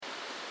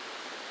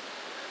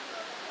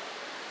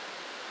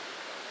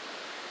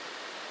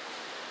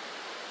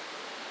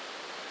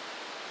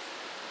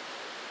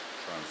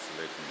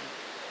translate me.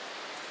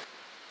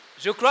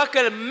 Je crois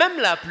que même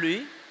la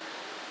pluie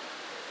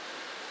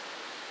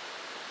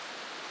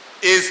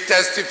is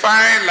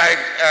testifying, like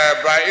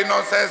Brian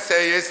Andoseh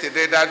said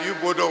yesterday, that you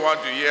both don't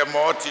want to hear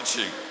more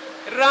teaching.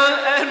 rend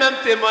un même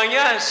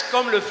témoignage,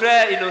 comme le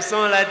frère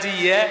Innocent l'a dit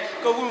hier,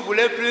 que vous ne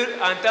voulez plus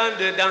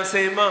entendre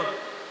d'enseignement.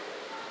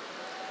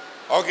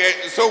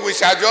 Okay, so we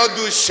shall just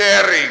do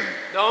sharing,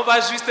 Donc on va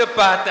juste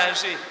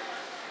partager.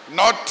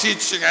 not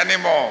teaching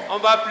anymore. On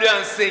ne va plus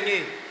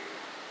enseigner.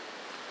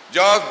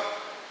 Just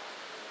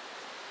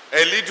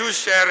a little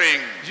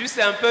sharing. Juste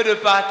un peu de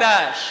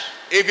partage.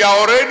 If you are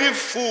already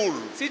full,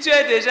 Si tu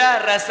es déjà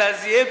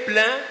rassasié,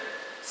 plein,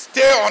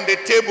 stay on the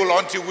table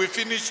until we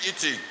finish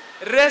eating.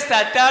 reste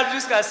à table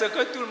jusqu'à ce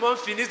que tout le monde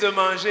finisse de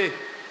manger.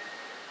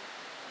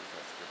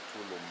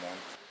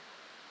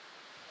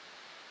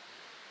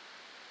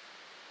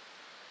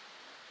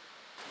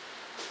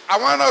 I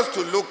want us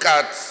to look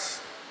at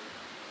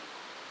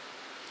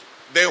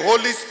the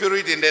Holy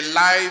Spirit in the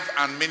life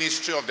and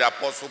ministry of the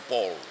Apostle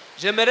Paul.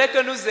 J'aimerais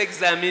que nous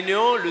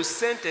examinions le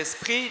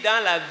Saint-Esprit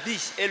dans la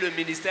vie et le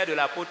ministère de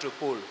l'apôtre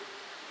Paul.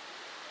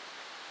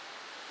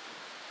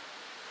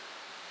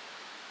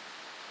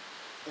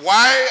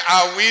 Why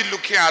are we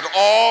looking at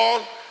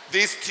all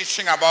this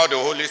teaching about the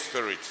Holy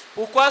Spirit?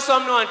 Pourquoi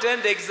sommes-nous en train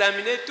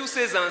d'examiner tous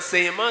ces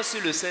enseignements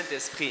sur le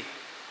Saint-Esprit?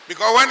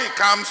 Because when it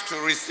comes to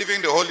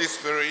receiving the Holy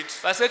Spirit,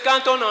 Parce que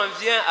quand on en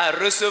vient à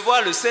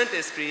recevoir le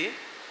Saint-Esprit,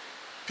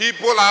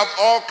 people have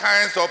all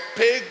kinds of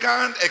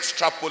pagan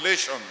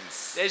extrapolations.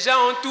 les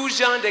gens ont tout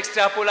genre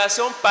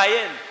d'extrapolation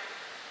païenne.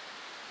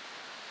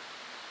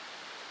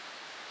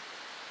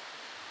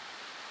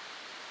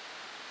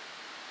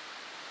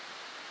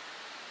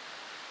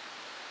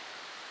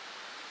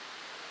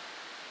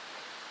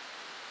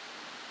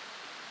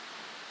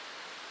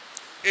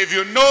 If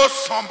you know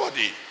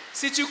somebody,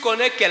 Si tu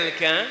connais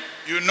quelqu'un,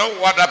 you know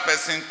what that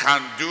person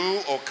can do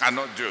or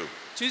cannot do.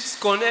 tu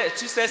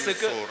sais ce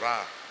que,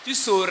 Saura. tu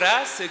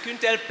sauras ce qu'une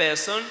telle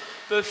personne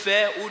peut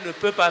faire ou ne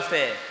peut pas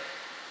faire.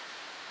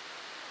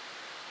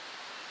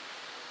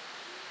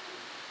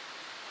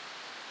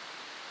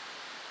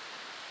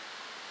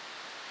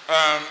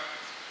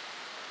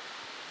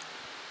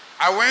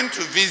 I went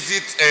to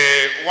visit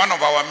one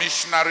of our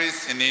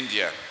missionaries in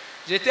India.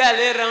 J'étais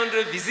allé rendre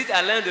visite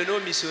à l'un de nos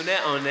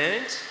missionnaires en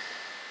Inde.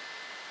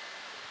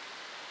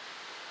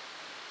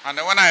 And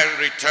then when I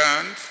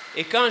returned,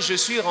 Et quand je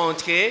suis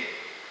rentré,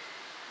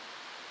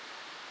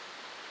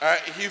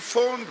 he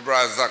phoned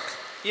Brazak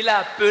il a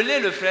appelé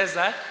le frère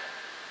Zach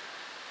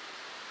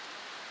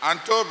and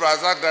told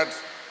Brazak that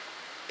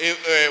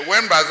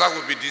when Brazak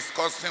would be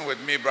discussing with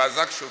me,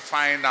 Brazak should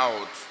find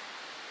out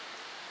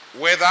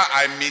whether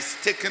I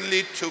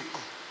mistakenly took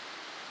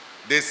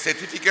the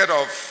certificate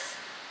of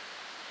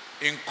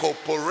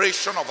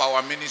incorporation of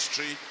our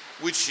ministry,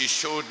 which he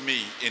showed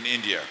me in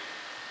India.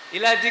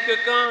 Il a dit que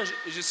quand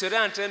je serai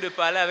en train de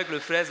parler avec le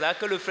frère Zach,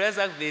 que le frère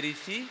Zach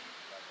vérifie,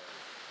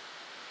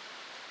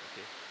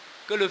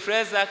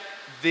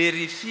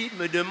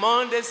 me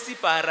demande si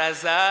par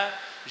hasard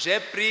j'ai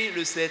pris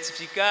le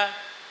certificat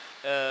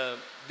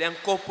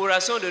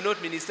d'incorporation de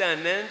notre ministère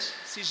en Inde,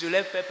 si je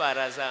l'ai fait par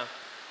hasard.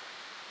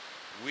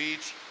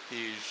 Which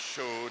he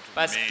showed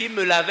Parce me. qu'il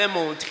me l'avait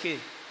montré.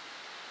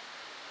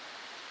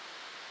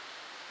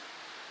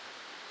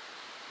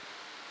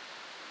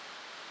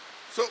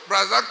 So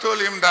Brazak told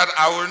him that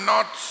I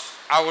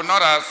will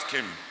not ask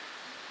him.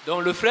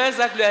 Donc le frère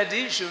Zach lui a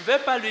dit, je ne vais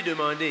pas lui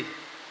demander.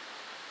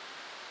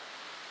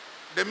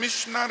 The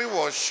missionary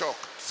was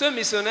shocked. Ce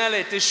missionnaire a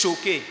été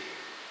choqué.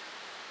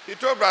 He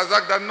told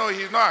Brazak that no,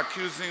 he's not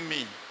accusing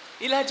me.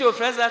 Il a dit au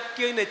frère Zach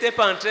qu'il n'était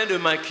pas en train de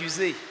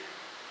m'accuser.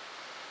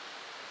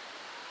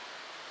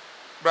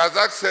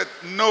 Brazak said,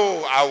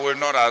 no, I will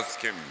not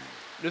ask him.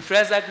 Le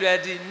frère Zach lui a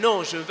dit,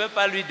 non, je ne vais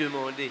pas lui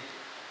demander.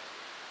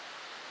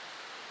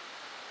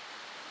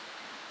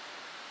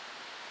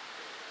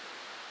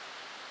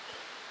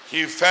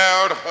 He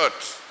felt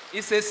hurt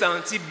Il s'est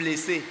senti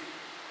blessé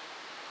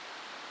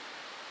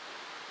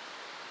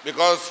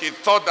because he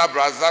thought that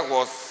Brazak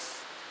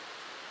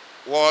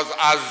was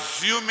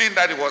assuming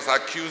that he was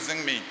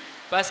accusing me.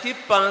 parce qu'il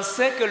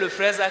pensait que le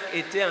frère Zach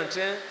était en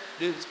train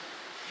de...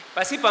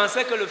 Parce qu'il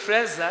pensait que le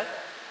frère Zach...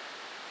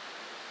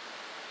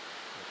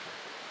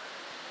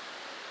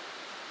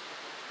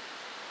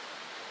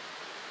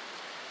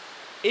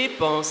 Il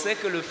pensait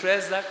que le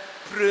frère Zach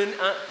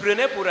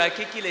prenait pour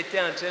acquis qu'il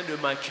était en train de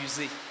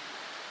m'accuser.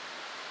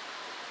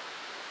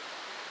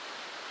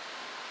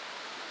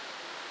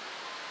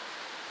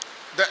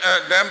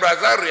 Then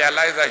Brazak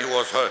realized that he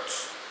was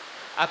hurt.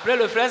 Après,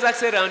 le frère Zach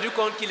s'est rendu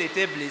compte qu'il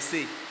était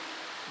blessé.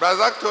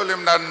 Brazak told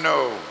him that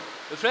no,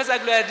 Le frère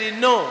Zach lui a dit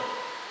non,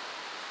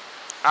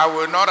 I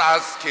will not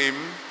ask him.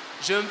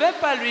 je ne vais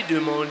pas lui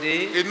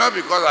demander. It's not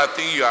because I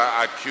think you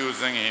are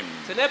accusing him.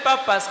 Ce n'est pas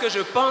parce que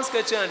je pense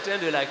que tu es en train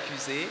de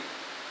l'accuser.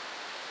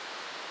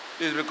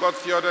 It's because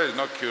Theodore is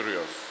not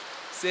curious.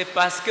 C'est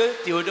parce que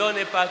Théodore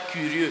n'est pas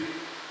curieux.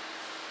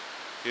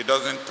 He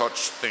doesn't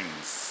touch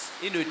things.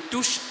 Il ne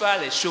touche pas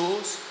les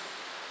choses.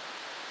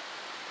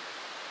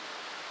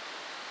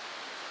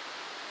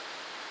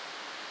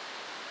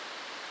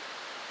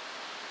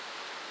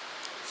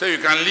 So you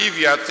can leave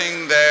your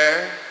thing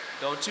there.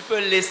 Donc tu peux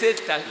laisser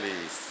ta...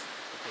 Please.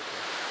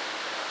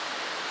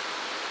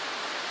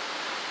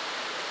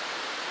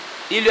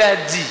 Il lui a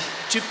dit,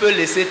 tu peux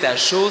laisser ta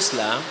chose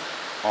là.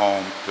 On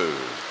peut.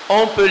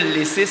 On peut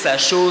laisser sa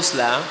chose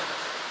là.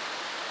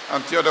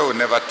 And Theodore will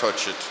never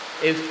touch it.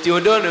 Et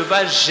Théodore ne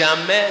va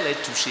jamais les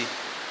toucher.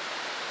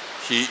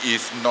 He is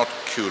not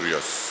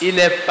curious. Il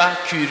n'est pas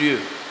curieux.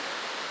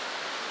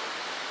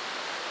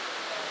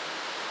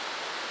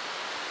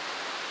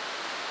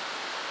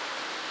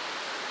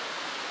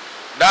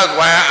 That's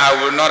why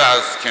I will not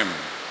ask him.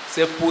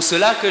 C'est pour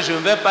cela que je ne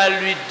vais pas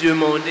lui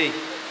demander.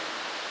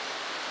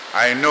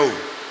 I know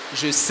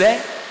Je sais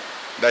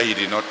that he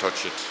did not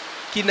touch it.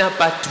 qu'il n'a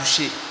pas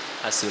touché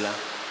à cela.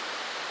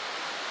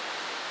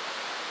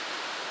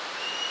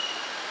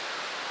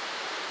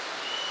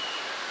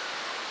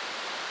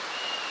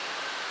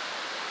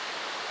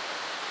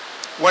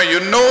 When you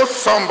know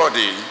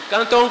somebody,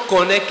 Quand on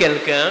connaît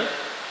quelqu'un,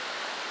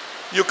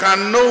 you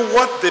can know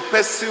what the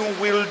person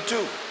will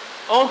do.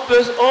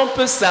 on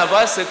peut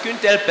savoir ce qu'une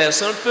telle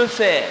personne peut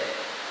faire.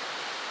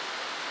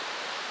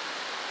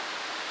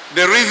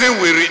 The reason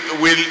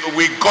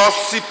we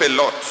gossip a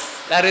lot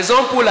La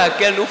raison pour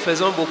laquelle nous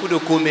faisons beaucoup de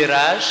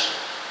commérage,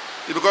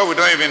 is because we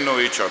don't even know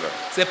each other.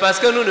 c'est parce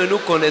que nous ne nous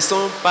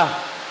connaissons pas.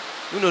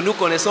 Nous ne nous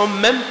connaissons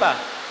même pas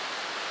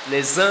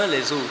les uns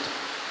les autres.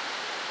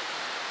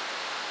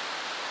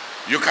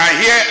 You can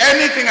hear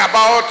anything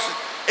about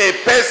a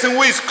person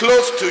who is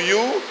close to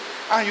you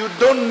and you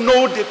don't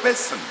know the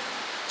person.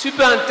 Tu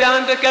peux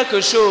entendre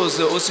quelque chose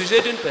au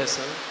sujet d'une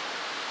personne.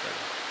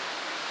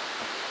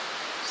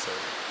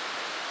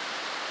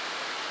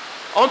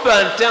 On peut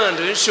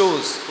entendre une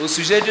chose au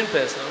sujet d'une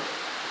personne.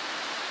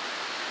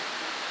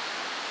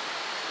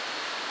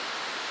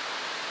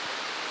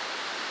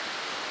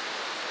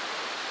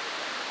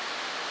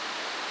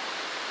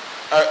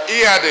 Il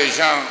y a des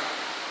gens,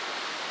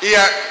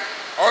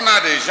 on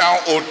a des gens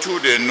autour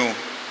de nous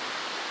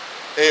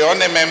et on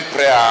est même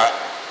prêt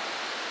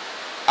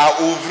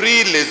à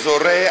ouvrir les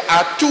oreilles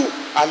à tout,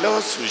 à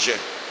leur sujet.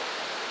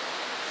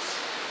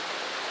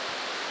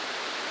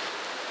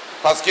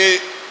 Parce que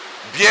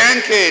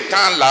bien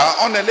qu'étant là,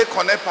 on ne les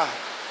connaît pas.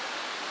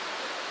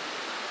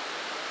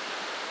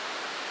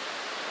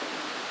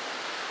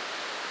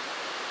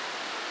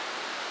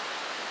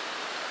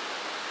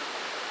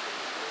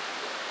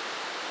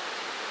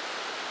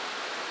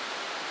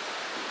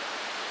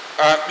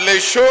 Les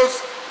choses,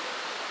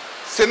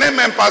 ce n'est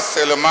même pas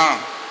seulement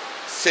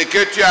ce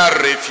que tu as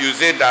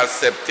refusé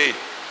d'accepter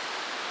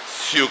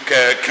sur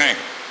quelqu'un,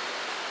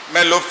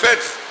 mais le fait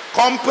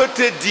qu'on peut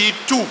te dire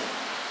tout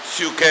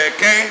sur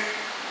quelqu'un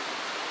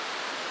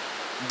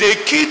de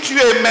qui tu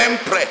es même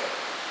prêt.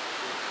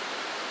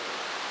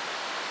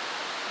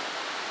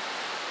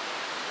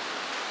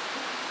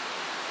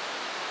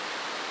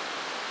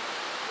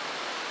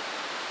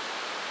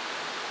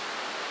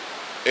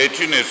 Et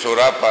tu ne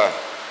sauras pas.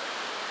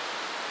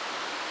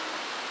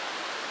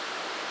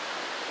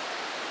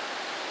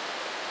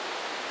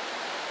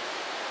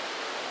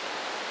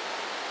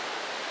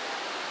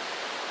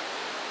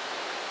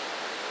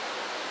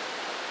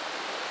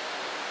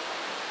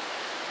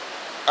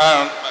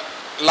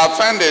 La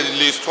fin de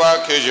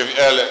l'histoire que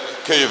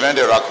je viens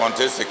de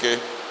raconter, c'est que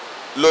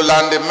le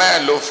lendemain,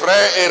 le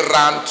frère est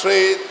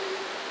rentré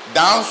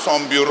dans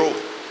son bureau,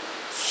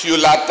 sur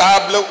la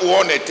table où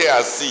on était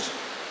assis.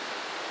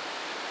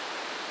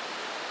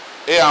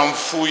 Et en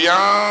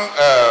fouillant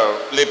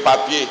les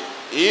papiers,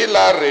 il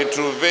a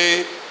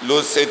retrouvé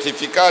le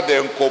certificat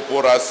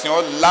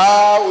d'incorporation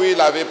là où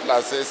il avait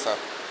placé ça.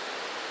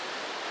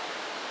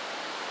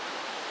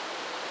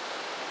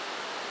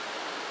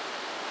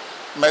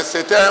 Mais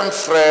c'était un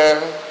frère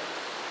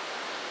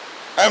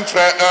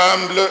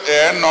humble et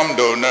un homme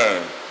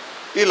d'honneur.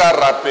 Il a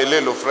rappelé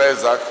le frère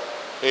Zach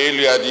et il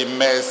lui a dit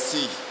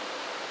merci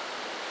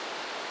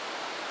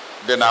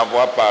de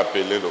n'avoir pas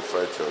appelé le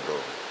frère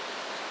Théodore.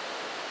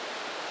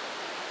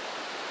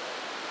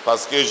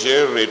 Parce que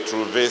j'ai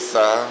retrouvé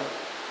ça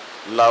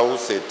là où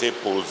c'était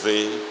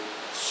posé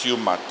sur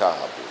ma table.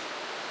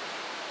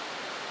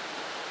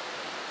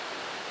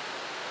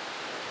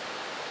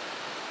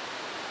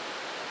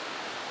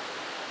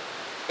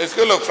 Est-ce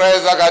que le frère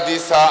Zach a dit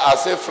ça à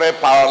ses frères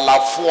par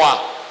la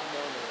foi?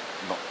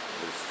 Non.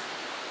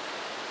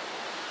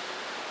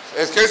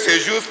 Est-ce que c'est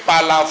juste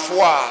par la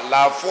foi?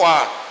 La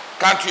foi,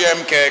 quand tu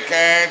aimes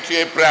quelqu'un, tu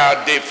es prêt à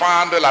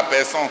défendre la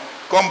personne,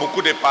 comme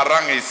beaucoup de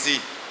parents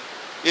ici.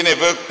 Ils ne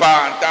veulent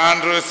pas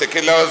entendre ce que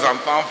leurs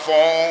enfants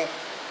font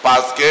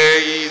parce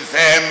qu'ils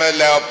aiment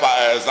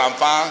leurs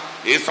enfants,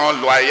 ils sont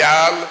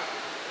loyaux.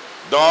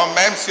 Donc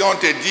même si on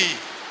te dit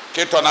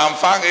que ton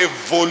enfant est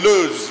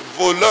voleur,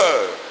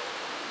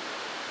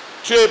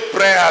 tu es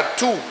prêt à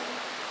tout,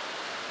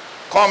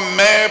 comme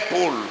mère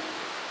poule.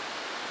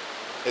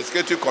 Est-ce que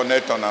tu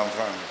connais ton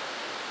enfant?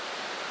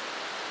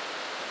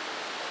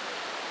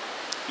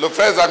 Le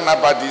frère Zach n'a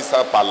pas dit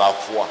ça par la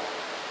foi.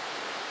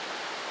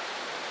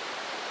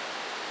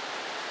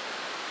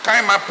 Quand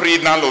il m'a pris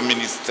dans le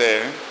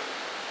ministère,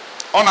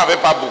 on n'avait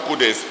pas beaucoup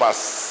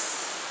d'espace.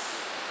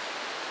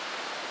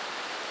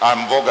 à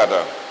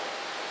Mbogada.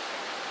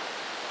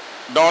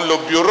 Dans le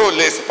bureau,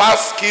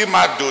 l'espace qu'il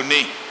m'a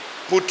donné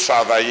pour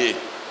travailler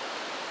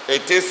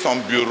était son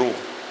bureau.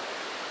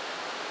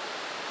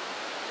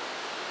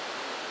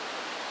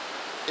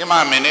 Il m'a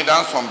amené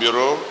dans son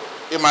bureau,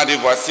 il m'a dit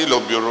voici le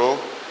bureau,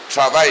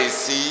 travaille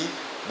ici,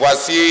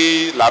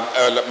 voici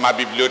ma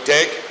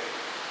bibliothèque,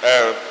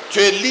 tu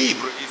es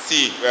libre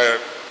ici,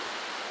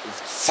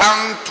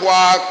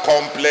 sens-toi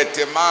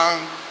complètement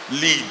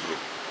libre.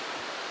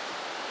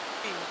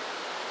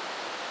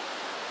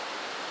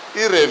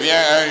 Il revient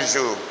un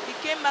jour,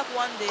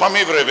 comme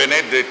il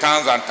revenait de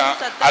temps en temps,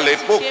 à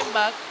l'époque,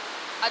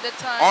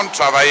 on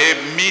travaillait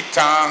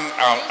mi-temps,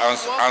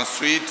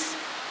 ensuite,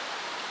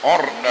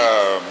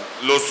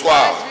 le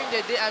soir.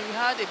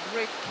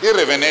 Il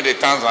revenait de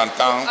temps en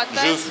temps,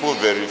 juste pour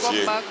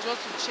vérifier.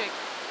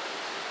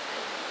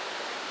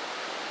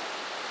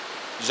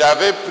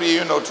 J'avais pris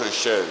une autre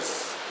chaise.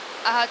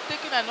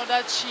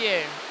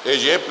 Et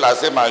j'ai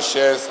placé ma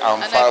chaise en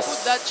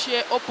face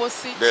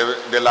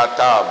de la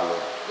table.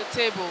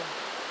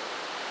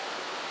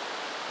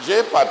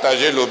 J'ai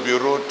partagé le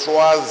bureau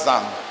 3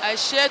 ans. I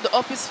shared the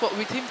office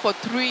with him for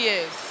 3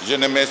 years. Je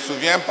ne me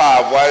souviens pas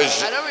avoir I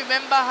don't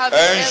remember having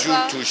un jour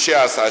ever touché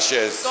à sa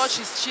chaise. touched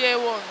his chair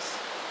once.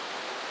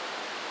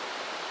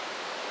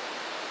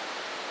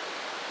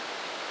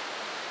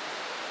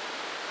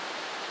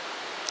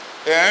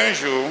 Et un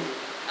jour,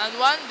 And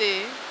one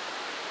day,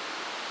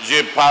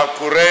 j'ai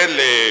parcouru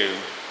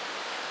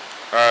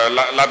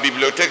la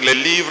bibliothèque, les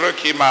livres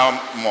qu'il m'a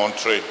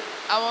montré.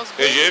 I was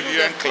Et going j'ai through vu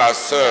the un books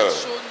classeur he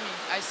had shown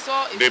me. I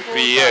saw a de folder,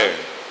 prière.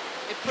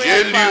 a J'ai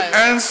prayer lu file.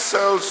 un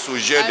seul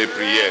sujet I de read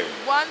prière.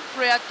 one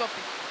prayer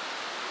topic.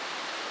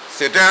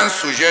 C'était un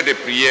sujet de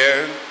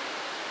prière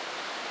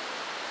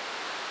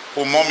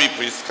pour Mommy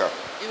Priska.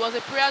 It was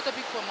a prayer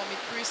topic for Mommy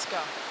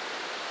Priska.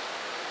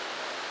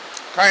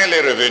 Quand il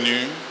est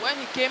revenu, When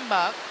he came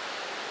back,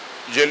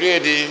 je lui ai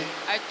dit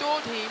I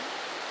told him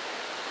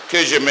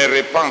que je me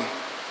répands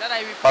that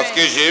I repent parce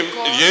que j'ai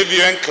because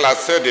vu un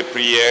classeur de I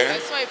prière.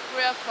 saw a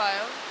prayer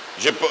file.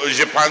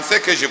 Je pensais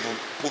que je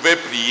pouvais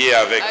prier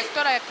avec. I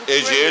thought I could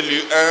Et pray j'ai with lu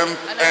him.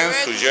 And I un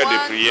read sujet one de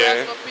prayer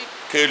prière topic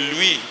que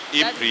lui,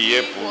 il that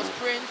priait he was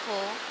praying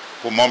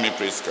pour Mommy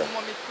Priska. for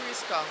Mommy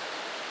Priska.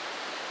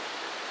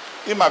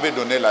 Il m'avait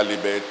donné la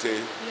liberté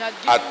He had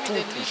à given tout me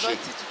the toucher.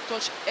 liberty to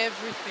touch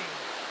everything.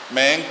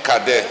 Mais un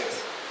cadet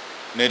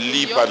ne The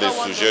lit pas younger le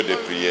one does sujet de not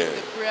read prière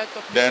the prayer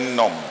topics d'un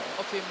homme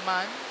of a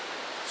man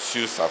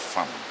sur sa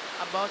femme.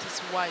 about his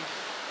wife.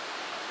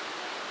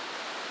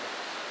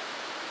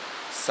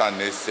 Ça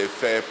ne se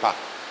fait pas.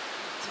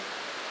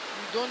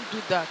 You don't do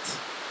that.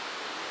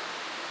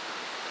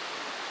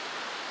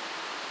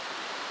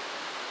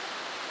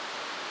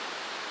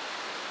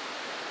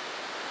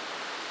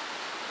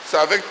 C'est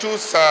avec tout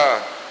ça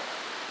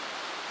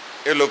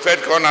et le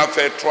fait qu'on a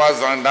fait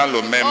 3 ans dans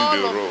le même All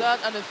bureau. of that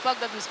and the fact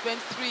that we spent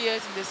 3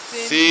 years in the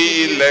same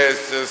S'il building,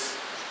 laisse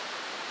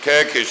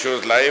quelque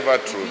chose là, il va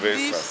if he trouver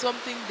leaves ça.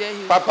 something there,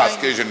 he'll Pas parce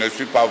find que it. je ne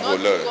suis pas Not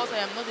voleur, because I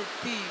am not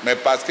a thief, mais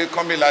parce que,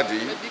 comme il a dit,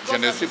 but because je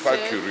ne as suis he pas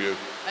said, curieux.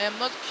 I am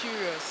not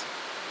curious.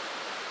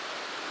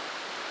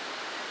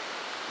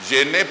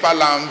 Je n'ai pas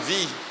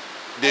l'envie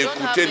I don't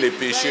have d'écouter the les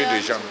péchés desire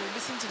des gens. to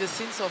listen to the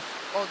sins of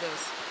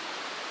others.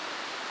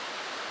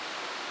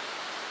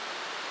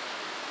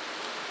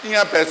 Il n'y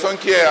a personne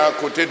qui est à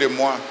côté de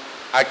moi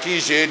à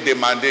qui j'ai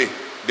demandé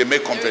de me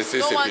There is confesser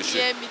no ses one péchés.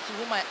 near me to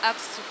whom I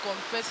asked to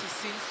confess his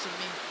sins to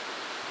me.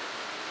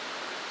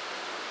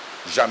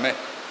 Jamais.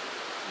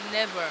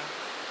 Never.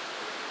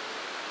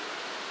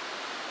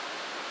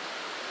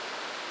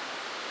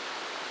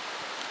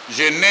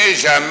 Je n'ai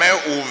jamais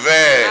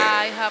ouvert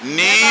I have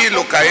ni never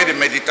le cahier de opened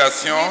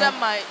méditation,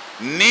 Neither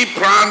ni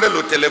prendre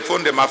le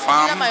téléphone de ma my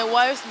femme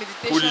wife's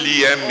pour meditation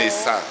lire un or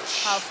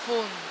message her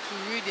phone to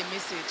read a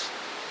message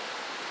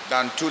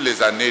dans toutes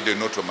les années de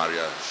notre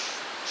mariage.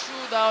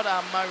 throughout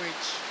our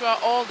marriage,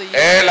 throughout all the years.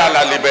 Elle a of la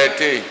our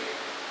liberté marriage.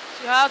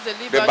 She has the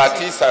de liberty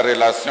bâtir sa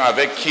relation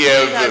avec to qui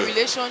elle build her veut.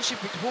 relationship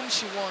with whom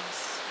she wants.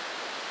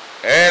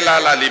 Elle a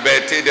la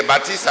liberté de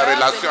bâtir sa She has the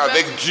relation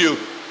avec liberty Dieu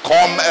to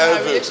comme build elle her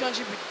veut.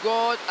 relationship with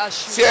God as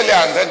she Si elle est en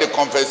wants. train de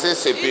confesser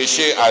ses If she's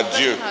péchés à confessing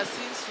Dieu, her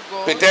sins to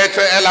God, peut-être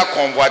elle a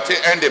convoité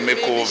un de mes maybe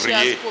she has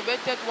couvriers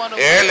coveted one of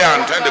et elle est en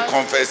my train de workers.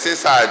 confesser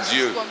ça à and she's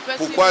Dieu. confessing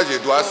Pourquoi it je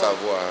to dois God.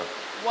 savoir?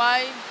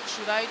 Why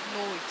should I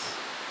know it?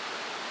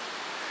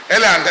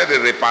 Elle est en train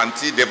de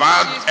repentir devant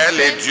She's elle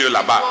et repenting Dieu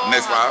là-bas, before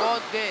n'est-ce her pas?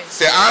 God there.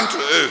 C'est entre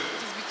eux. It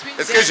is between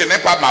Est-ce them. que je n'ai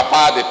pas ma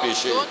part de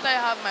péché? Don't I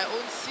have my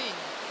own sin?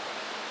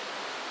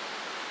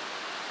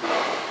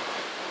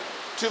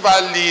 Tu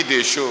vas lire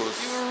des choses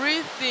You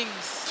read things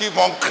qui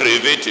vont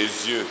crever tes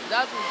yeux.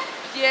 that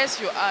will pierce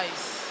your eyes.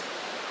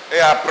 Et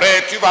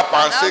après, tu vas And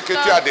penser after,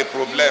 que tu as des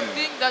problèmes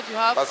you think that you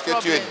have parce que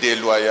tu es problems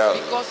déloyal.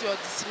 because you are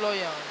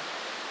disloyal.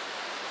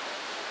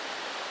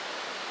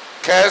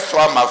 Qu'elle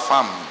soit ma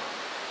femme,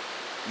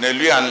 ne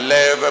lui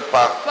enlève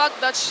pas The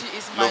fact that she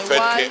is le my fait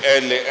wife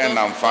qu'elle est un does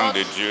enfant not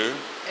de Dieu,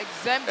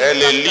 exempt the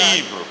elle est fact that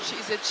libre she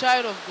is a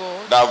child of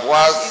God.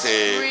 d'avoir She is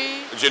ses...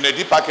 free Je ne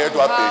dis pas qu'elle to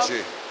doit have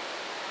pécher.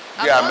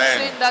 I'm Dis not Amen.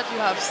 saying that you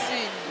have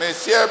sinned. Mais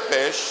si elle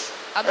pêche,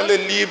 I'm elle not- est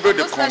libre I'm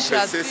de not saying she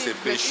has confesser ses sinned,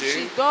 but if she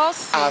péchés does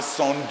sin, à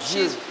son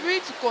Dieu. she's free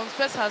to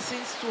confess her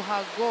sins to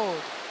her God.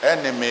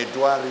 Elle ne me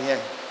doit rien.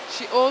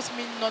 She owes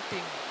me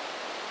nothing.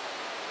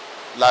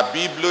 La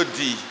Bible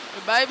dit,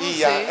 The Bible il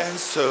y a says un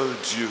seul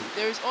Dieu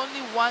there is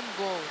only one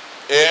God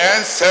et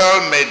un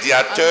seul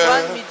médiateur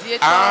And one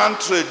mediator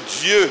entre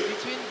Dieu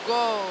between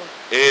God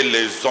et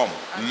les hommes,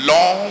 and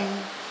l'homme the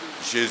man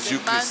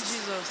Jésus-Christ.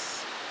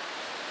 Jesus.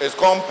 Est-ce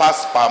qu'on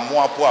passe par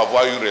moi pour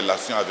avoir une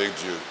relation avec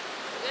Dieu?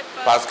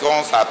 Parce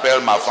qu'on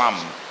s'appelle ma femme.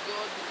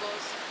 God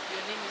because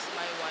your name is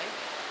my wife.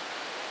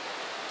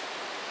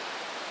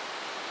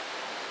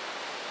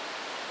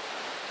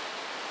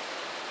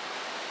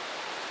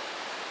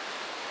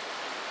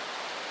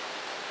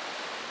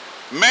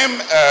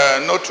 Même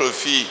notre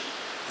fille,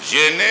 je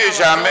n'ai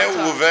jamais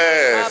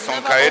ouvert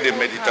son cahier de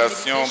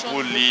méditation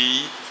pour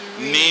lire,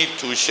 ni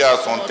toucher à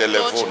son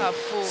téléphone.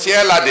 Si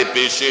elle a des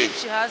péchés,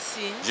 If she has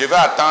sinned, je vais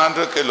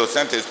attendre que le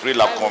Saint-Esprit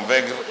la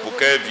convainque pour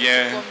qu'elle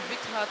vienne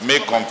me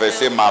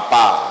confesser ma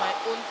part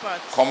my own part.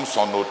 comme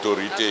son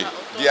autorité.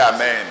 Dis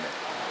Amen.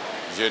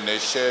 Je ne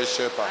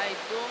cherche pas. I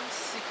don't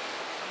seek.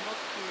 I'm not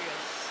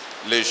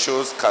curious Les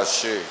choses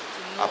cachées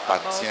to know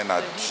appartiennent à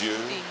about the Dieu.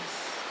 hidden things.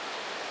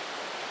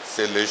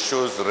 C'est les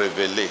choses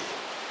révélées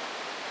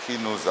qui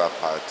nous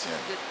appartiennent.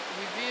 It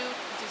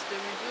is the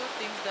revealed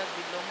things that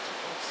belong to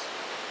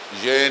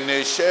us. Je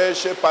ne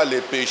cherche pas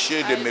les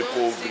péchés de I mes don't seek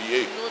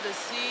couvriers to know the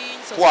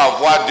sins of pour my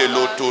avoir de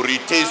brothers,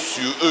 l'autorité to have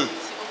sur eux authority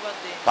over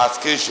them, parce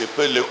que je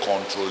peux les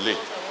contrôler.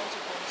 because I want to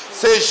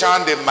control Ce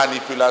genre de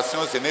manipulation,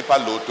 ce n'est pas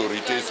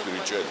l'autorité This kind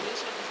of spirituelle.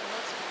 manipulation is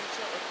not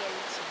spiritual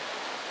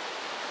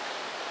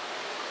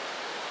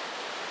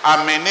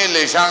authority. Amener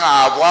les gens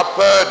à avoir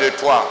peur de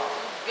toi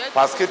Get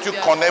parce que people tu to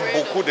be connais afraid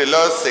beaucoup of de you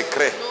leurs because you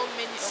secrets, know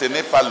many of ce their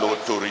n'est pas secrets.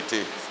 l'autorité.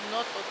 It's not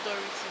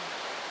authority.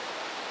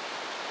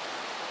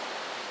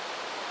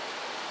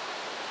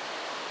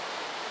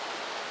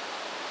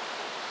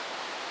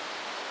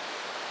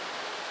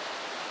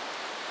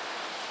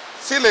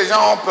 Si les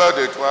gens ont peur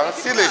de toi, If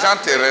si people les are gens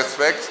te afraid of you,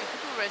 respectent, if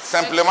people respect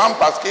simplement you,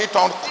 parce qu'ils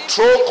t'ont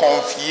trop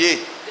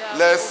confié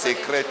leurs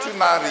secrets, tu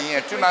n'as their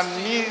rien, tu n'as secrets to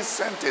ni you.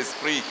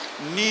 Saint-Esprit,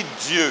 ni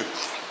Dieu.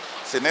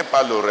 Ce n'est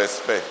pas le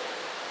respect.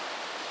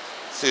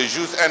 C'est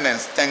juste un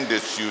instinct de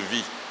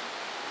survie.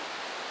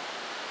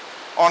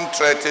 On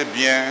traite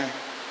bien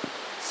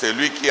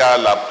celui qui a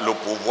le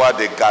pouvoir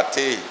de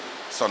gâter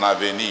son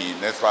avenir,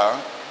 n'est-ce pas?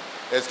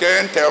 Est-ce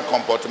qu'un tel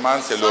comportement,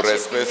 c'est le Such a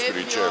respect behavior,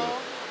 spirituel?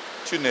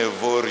 Tu ne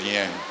vaux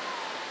rien.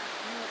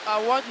 You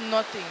are worth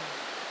nothing.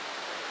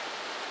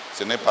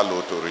 Ce n'est pas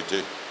l'autorité.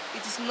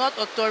 It is not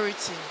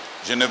authority.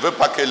 Je ne veux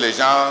pas que les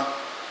gens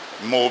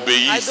I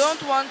m'obéissent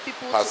don't want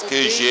people parce to que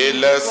obey j'ai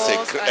you leur,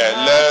 because I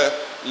have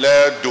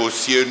leur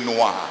dossier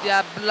noir.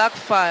 their black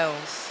files.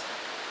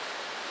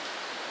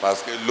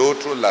 Parce que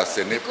l'autre là,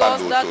 ce n'est pas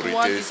Because that one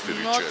l'autorité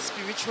is not spirituelle.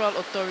 spiritual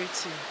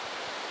authority.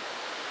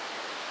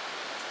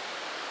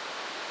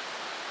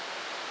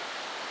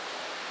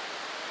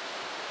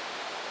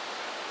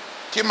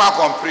 Qui m'a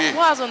compris? Who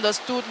has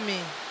understood me?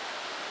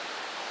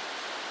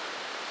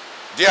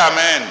 Dis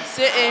Amen.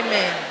 Say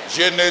amen.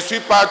 Je ne suis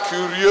pas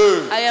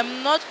curieux. I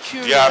am not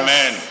curious. Dis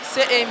amen.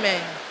 Say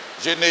amen.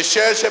 Je ne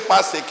cherche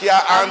pas ce qu'il y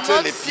a I'm entre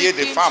not les pieds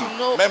des seeking femmes, to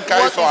know même quand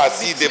ils what sont is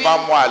assis between devant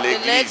moi à the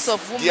legs l'église.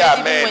 of women, Dis even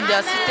Amen. when they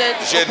are seated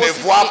Je ne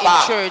opposite vois me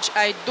pas. in church.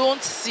 I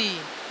don't see.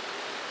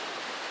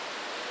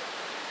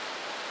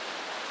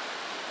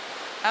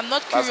 I'm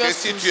not Parce que curious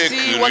si to tu es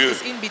see what curieux,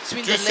 is in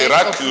between tu the seras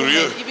legs of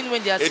curieux women, even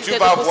when they are et tu seated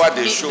vas voir opposite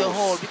des me in the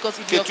hall. choses Because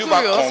if que you're tu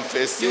vas curious,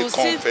 confesser, you see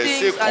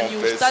confesser, things and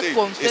you start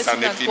confesser, et ça confessing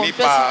ne and finit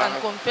confessing pas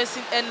and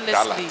confessing dans la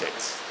endlessly.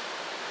 tête.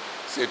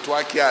 C'est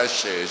toi qui as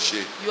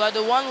cherché. You are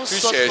the one who Tu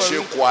sought for cherchais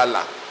it. quoi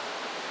là?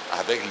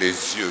 Avec les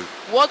yeux.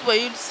 What were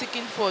you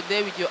seeking for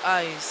there with your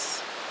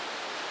eyes?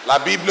 La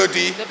Bible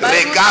dit, The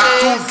Bible regarde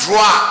says, tout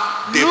droit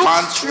devant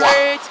Look toi.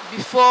 straight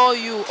before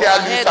you. Qui or a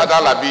lu ahead ça of dans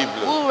you. la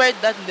Bible? Who read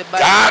that in the Bible?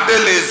 Garde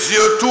les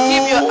yeux tout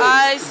Keep your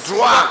eyes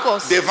droit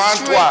focused, devant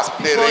straight toi.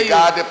 Ne before you.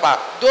 regarde pas.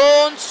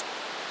 Don't,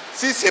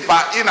 Si c'est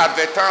par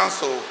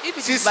inadvertance, if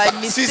it si, is by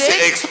si c'est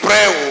mistake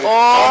exprès, on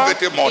or veut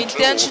te montrer,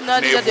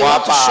 intentionally ne that they vois want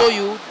to pas. show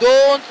you,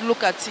 don't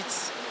look at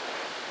it.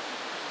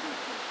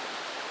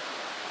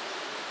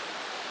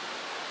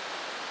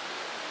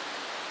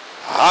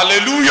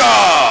 Alléluia.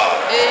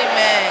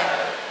 Amen.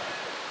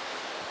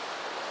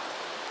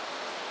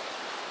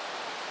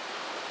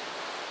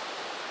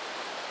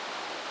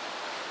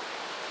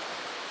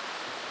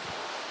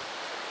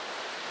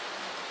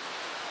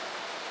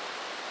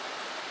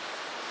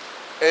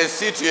 Et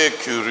si tu es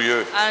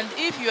curieux, And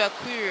if you are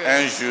curious,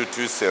 un jour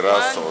tu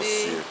seras one day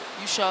sorcier.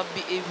 you shall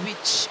be a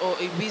witch or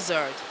a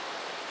wizard.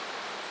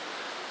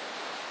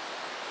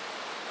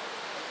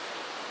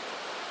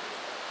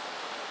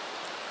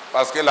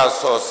 Parce que la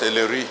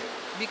sorcellerie,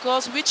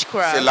 Because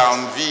witchcraft c'est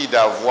l'envie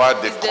d'avoir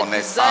des is the desire to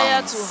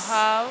connaissances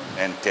have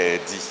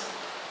interdites.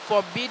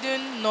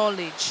 forbidden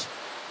knowledge.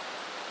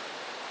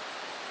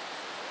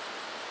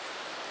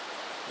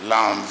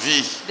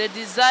 l'envie the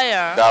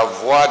desire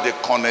d'avoir des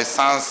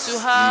connaissances to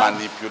have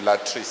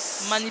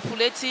manipulatrices.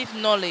 manipulative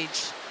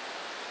knowledge.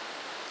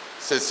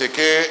 C'est ce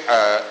que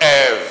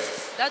Ève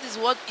That is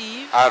what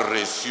Eve a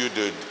reçu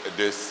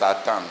de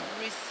Satan.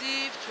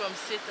 received from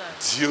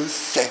Satan. Dieu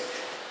sait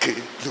que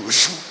le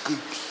jour que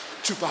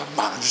tu vas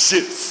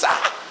manger ça,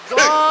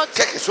 God,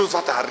 quelque chose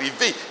va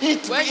t'arriver.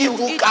 when you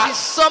eat this,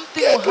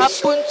 something will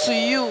happen to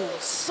you.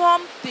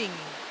 Something.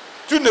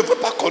 Tu ne veux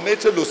pas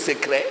connaître le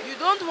secret. You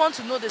don't want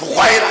to know the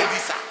Pourquoi il a secret.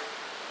 dit ça?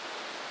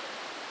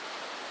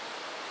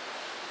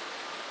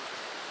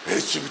 Et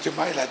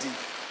subitement il a dit,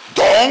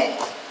 donc,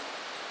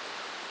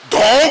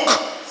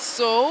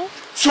 So,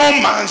 si on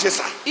mange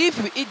ça, if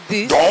we eat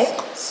this, donc,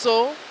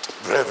 so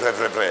vrai.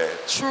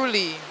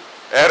 truly,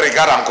 Elle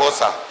regarde encore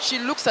ça. she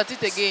looks at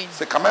it again.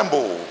 C'est quand même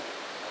beau.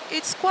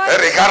 It's Elle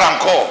quite, regarde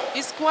encore.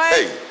 it's quite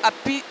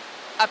Hey.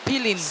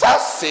 appealing. Ça,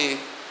 c'est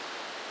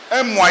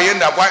un moyen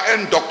d'avoir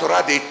un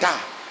doctorat d'État.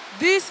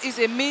 This is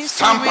a means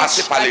Sans to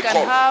passer which par I can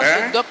l'école, have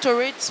hein? a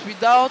doctorate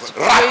without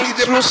going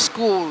Rapidement. through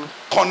school.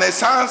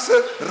 Connaissance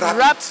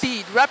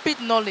rapide. Rapid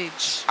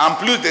knowledge. En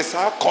plus de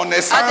ça,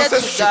 connaissance Added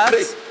to that,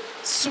 sucrée.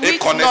 Et sweet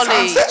connaissance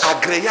knowledge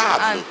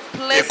agréable. and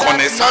Et pleasant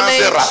connaissance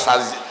knowledge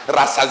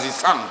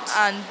rassasiante.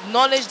 and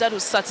knowledge that will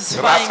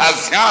satisfy me.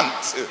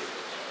 Rassasiante.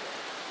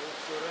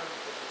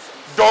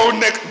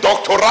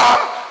 Doctorat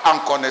en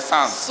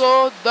connaissance.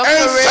 So, Un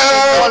doctorate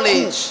seul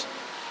knowledge.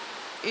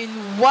 In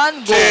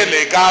one Tu es go,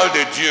 l'égal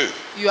de Dieu.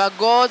 you are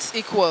God's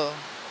equal.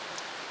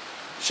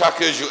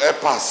 Chaque jour, elle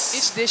passe.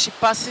 Each day she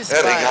passes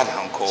Elle regarde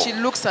by, encore. she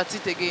looks at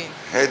it again.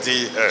 Elle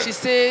dit, She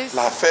says,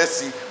 la fait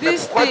si. Mais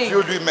this pourquoi thing,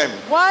 Dieu lui-même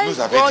why nous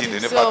avait God dit de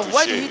ne pas himself,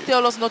 why did he toucher?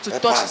 tell us not to Elle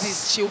touch passe.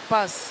 this? She'll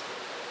pass.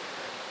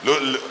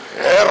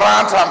 Elle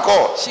rentre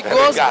encore. She Elle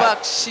goes regarde. back,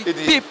 she Elle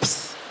dit,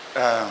 peeps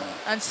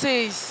and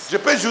says, je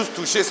peux juste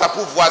toucher ça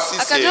pour voir si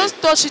I can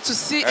just touch it to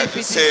see if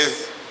it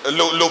is.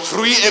 le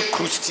fruit est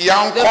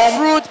croustillant The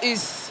fruit is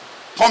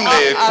comme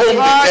les as pommes de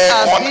hard terre,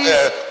 as comme,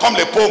 this. comme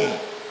les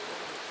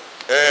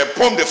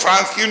pommes de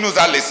France qu'il nous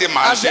a laissé As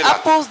manger the là.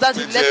 apples that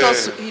he let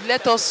us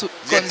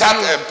Je tâte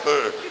consume. un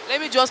peu. Let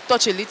me just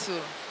touch a little.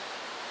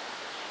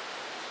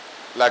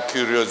 La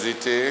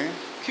curiosité,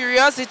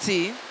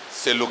 Curiosity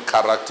c'est le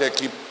caractère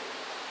qui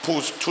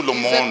pousse tout le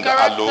It's a monde à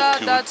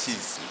character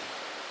l'occultisme,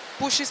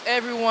 pushes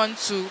everyone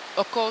to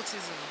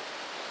occultism,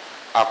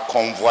 à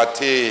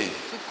convoiter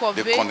to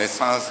des covet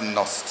connaissances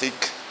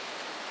gnostiques,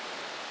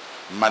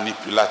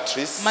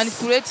 manipulatrices,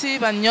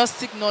 manipulative and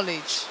gnostic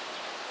knowledge,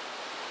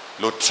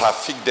 le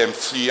trafic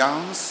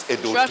d'influence et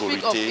traffic of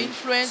d'autorité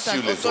influence sur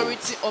and les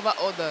authority autres. over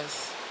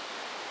others.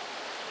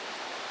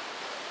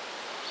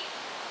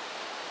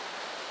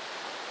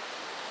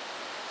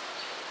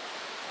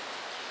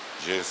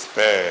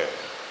 J'espère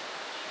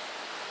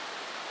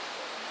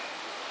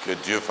que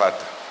Dieu va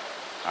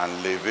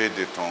enlever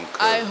de ton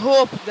I cœur.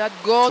 hope that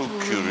God toute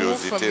will remove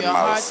from curiosité your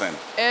heart malsaine.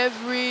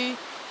 every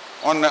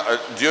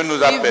Dieu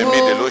nous a Evil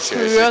permis de le chercher.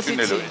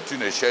 curiosity. Tu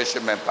ne cherches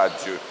même pas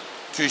Dieu.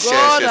 Tu God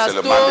cherches has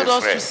seulement told les us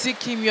to frères.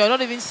 seek Him. You are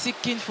not even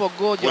seeking for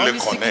God. You're Pour only les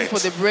seeking connaître. for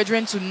the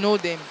brethren to know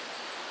them.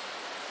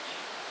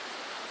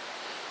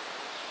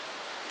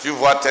 Tu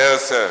vois telle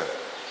sœur.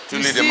 Tu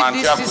You lui see demandes,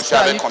 this tu as couché sister,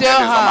 avec you combien tell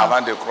de hommes her,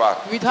 avant de croire?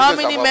 With Tu how veux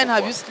many savoir men have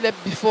pourquoi? you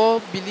slept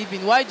before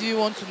believing? Why do you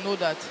want to know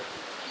that?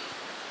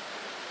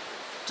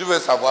 Tu veux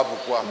savoir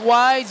pourquoi?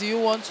 Why do you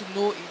want to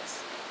know it?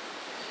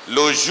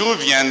 Le jour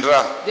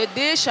viendra, The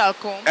day shall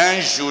come, un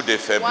jour de one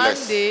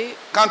faiblesse. day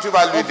Quand tu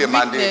vas lui of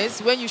demander,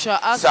 weakness, when you shall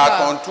ask c'est à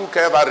ton her, tour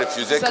qu'elle va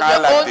refuser It's at quand your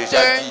elle a own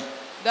déjà turn dit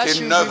that que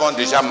she 9 ont refused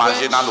déjà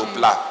mangé when dans le she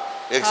plat.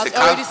 Et has c'est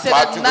quand already said toi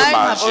that tu 9 veux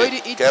have already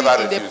manger eaten qu'elle va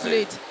in the refuser.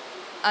 plate.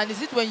 And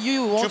is it when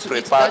you want to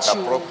eat prépares that ta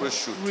you propre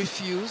chute.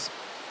 refuse?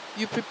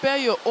 You prepare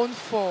your own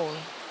fall.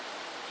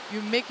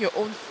 You make your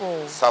own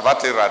fall. Ça va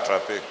te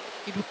rattraper.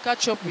 It will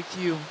catch up with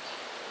you.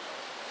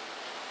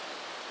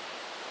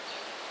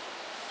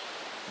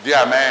 Dis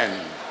Amen.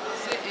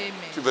 Say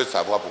amen. Tu veux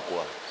savoir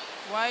pourquoi?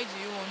 Why do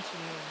you want to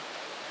know?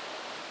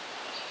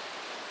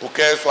 Pour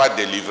qu'elle soit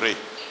délivrée.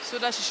 So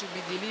that she should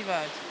be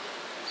delivered.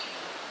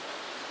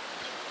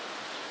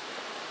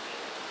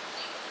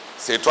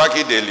 C'est toi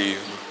qui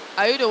délivres.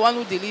 Are you the one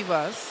who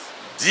delivers?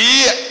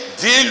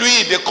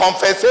 Dis-lui de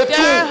confesser tout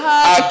Tell her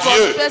à to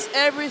Dieu. confess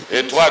everything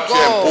Et toi, to tu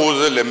God.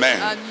 imposes les mains.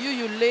 And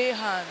you lay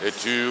hands. Et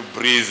tu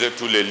brises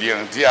tous les liens.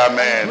 Dis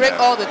Amen. Break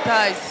all the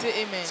ties. Say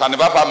amen. Ça ne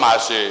va pas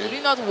marcher. Will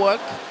it not work?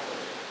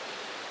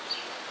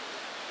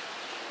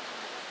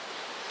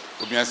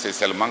 Ou bien c'est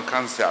seulement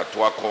quand c'est à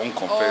toi qu'on Or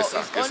confesse ça,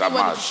 it's que ça only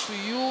when it marche. is to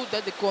you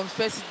that they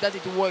confess it, that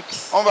it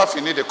works. On va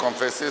finir de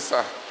confesser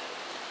ça.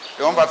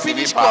 Et on va finir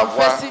Finish par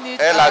voir. confessing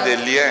it Elle a and- des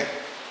liens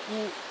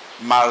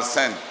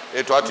malsains.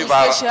 Et toi, tu You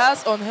vas say she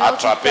has unhealthy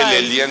attraper les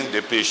ties, liens de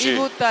péché.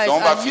 evil ties, Donc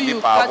on va and finir you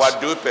par catch avoir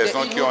deux the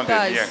personnes qui evil ont des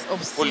ties liens. of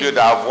Au sin. lieu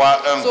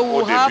d'avoir un So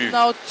au we'll have début.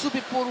 now two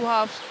people who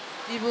have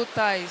evil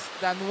ties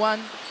than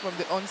one from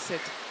the onset.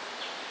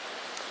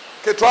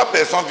 Que trois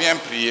personnes viennent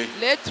prier.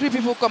 Let three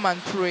people come and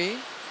pray.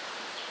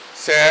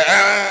 C'est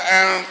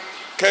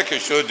quelque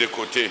chose de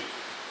côté.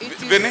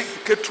 Venez,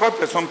 que 3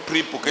 personnes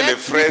prient pour que les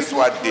frères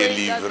soient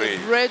délivrés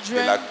de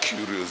la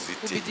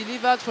curiosité.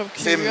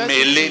 C'est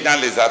mêler dans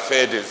les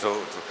affaires des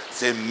autres.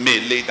 C'est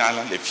mêler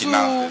dans les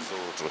finances des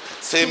autres.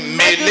 C'est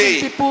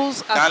mêler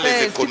dans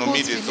les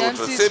économies des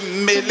autres. C'est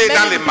mêler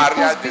dans les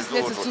mariages des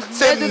autres.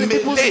 C'est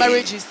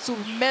mêler.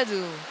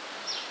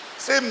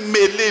 C'est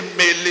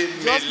mêler.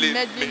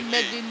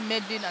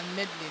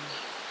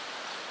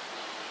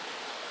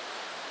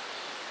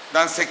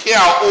 Dans ce qui est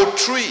à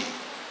autrui.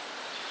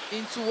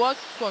 Into what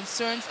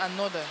concerns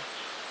another.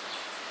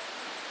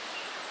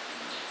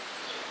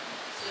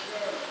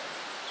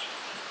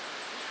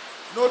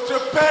 Notre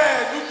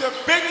Père, nous te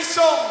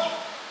bénissons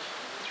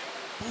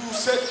pour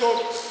cet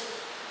autre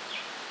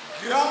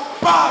grand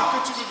pas que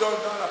tu nous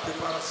donnes dans la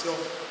préparation.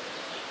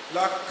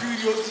 La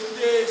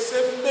curiosité,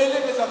 c'est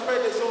mêler les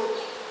affaires des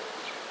autres.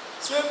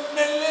 C'est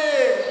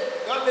mêler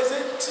dans les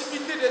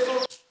intimités des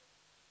autres.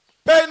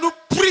 Père, nous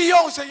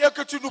prions, Seigneur,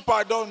 que tu nous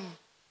pardonnes.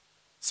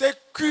 Ces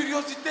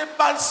curiosités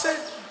malsaines,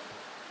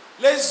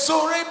 les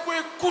oreilles pour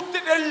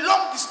écouter des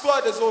longues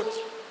histoires des autres.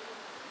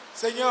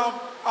 Seigneur,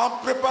 en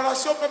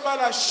préparation même à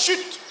la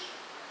chute,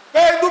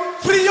 Père, nous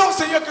prions,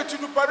 Seigneur, que tu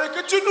nous pardonnes,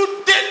 que tu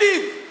nous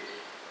délivres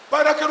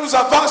pendant que nous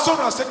avançons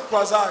dans cette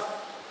croisade,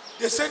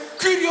 de ces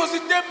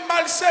curiosités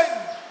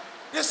malsaines,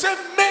 de ces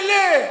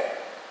mêlées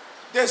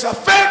des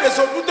affaires des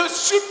autres. Nous te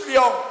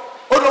supplions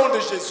au nom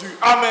de Jésus.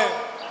 Amen.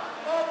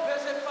 Oh,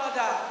 blessed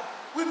Father,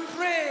 we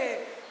pray.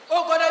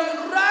 Oh God, that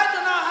you write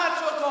on our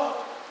hearts, oh God,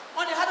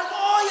 on the heart of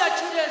all your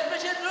children,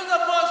 especially those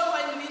of us who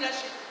are in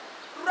leadership.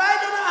 Write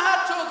on our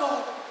hearts, oh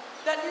God,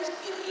 that this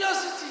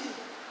curiosity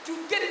to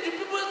get into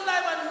people's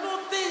life and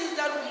know things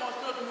that we must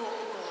not know,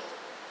 oh God,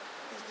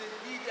 is the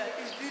leader,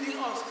 is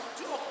leading us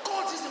to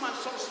occultism and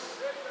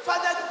sorcery.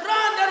 Father,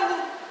 grant that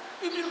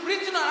will be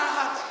written on our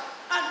hearts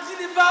and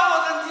deliver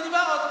us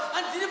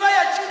and deliver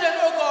your children,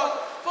 oh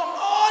God, from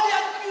all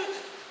their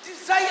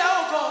desire,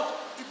 oh God,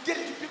 to get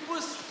into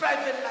people's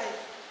private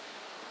life,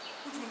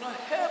 which will not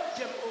help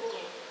them, oh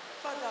God.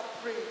 Father,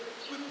 we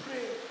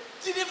pray,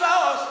 deliver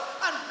us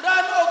and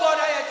grant, oh God,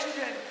 that your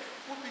children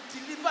will be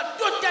delivered,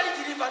 totally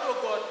delivered, oh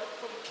God,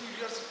 from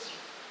curiosity.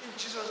 In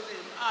Jesus'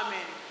 name,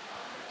 amen.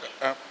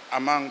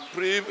 Amang,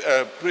 prie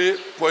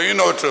pour une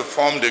autre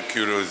forme de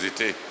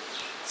curiosité.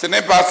 Ce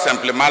n'est pas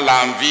simplement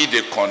l'envie de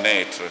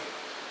connaître.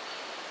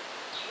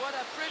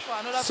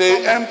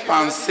 C'est un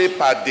pensée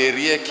par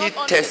derrière qui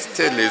teste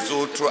les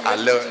autres à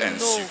leur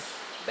insu.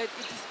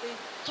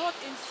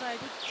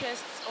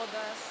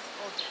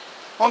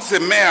 On se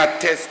met à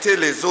tester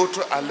les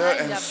autres à leur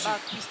insu.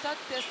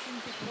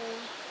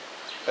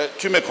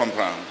 Tu me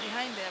comprends?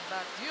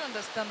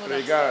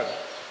 Regarde,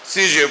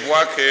 si je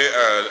vois que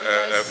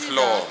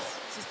Flo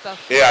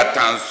est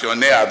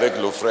attentionné avec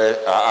le frère,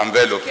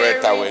 envers le frère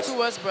Tawet,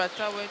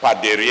 par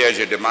derrière,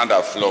 je demande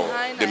à Flo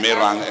de me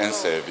rendre un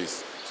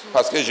service.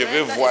 Parce que je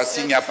veux voir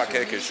s'il n'y a pas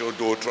quelque chose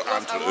d'autre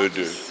entre eux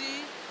deux.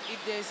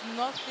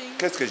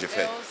 Qu'est-ce que je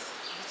fais?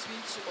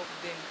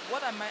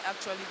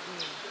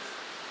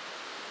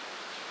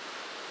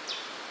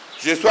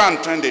 Je suis en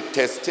train de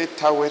tester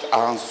Tawet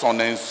en son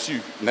insu,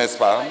 n'est-ce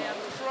pas?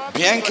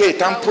 Bien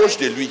qu'étant proche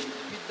de lui,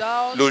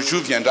 le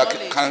jour viendra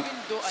quand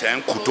c'est un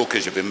couteau que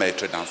je vais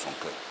mettre dans son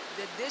cœur.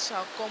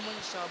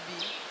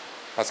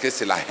 Parce que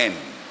c'est la haine.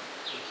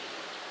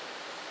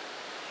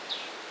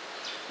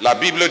 La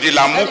Bible dit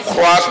l'amour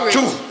croit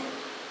tout.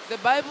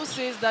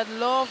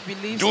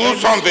 D'où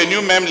sont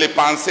venues même les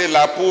pensées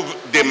là pour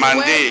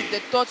demander.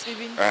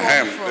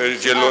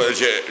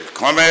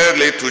 Comme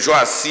elle est toujours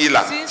assise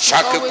là,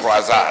 chaque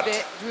croisade.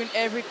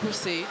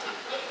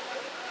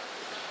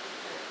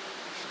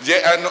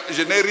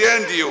 Je n'ai rien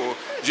dit.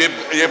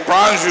 Je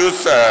prends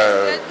juste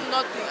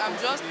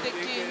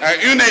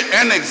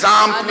un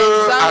exemple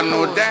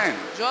anodin.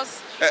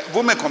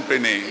 Vous me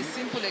comprenez?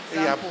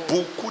 Il y a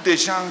beaucoup de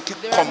gens qui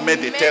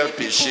commettent de tels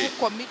péchés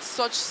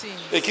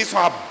et qui sont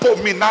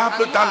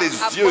abominables dans les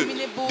yeux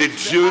de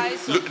Dieu,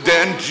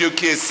 d'un Dieu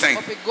qui est saint.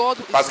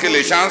 Parce que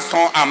les gens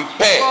sont en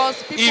paix.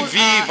 Ils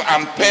vivent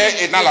en paix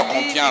et dans la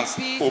confiance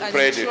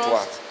auprès de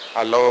toi.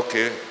 Alors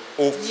que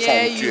au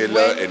fond, tu es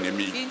leur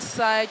ennemi.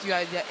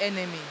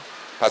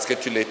 Parce que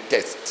tu les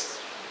testes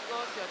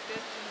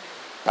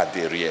par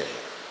derrière.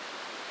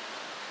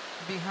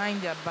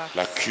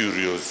 La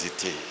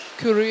curiosité.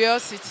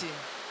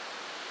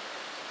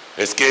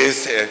 Est-ce que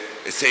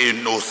c'est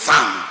innocent?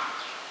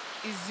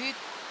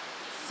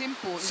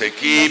 Ce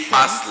qui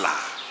passe là.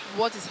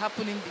 What is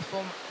happening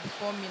before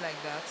me like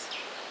that?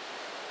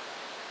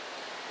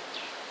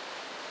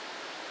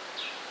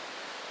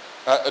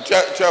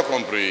 Tu as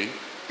compris?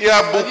 Il y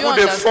a beaucoup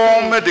de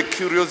formes de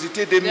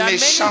curiosité, des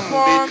méchants,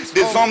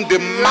 des hommes de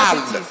mal.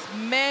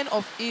 Men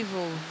of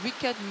evil,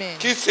 wicked men,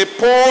 qui se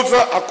posent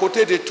à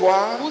côté de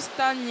toi who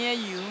stand near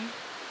you,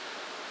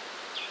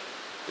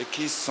 et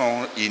qui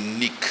sont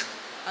iniques.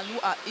 And who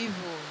are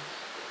evil.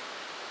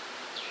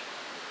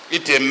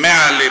 Il te met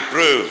à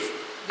l'épreuve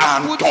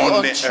à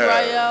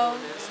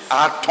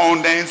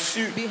ton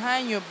insu.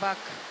 Behind your back.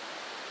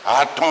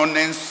 À ton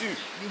insu.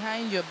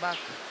 Behind your back.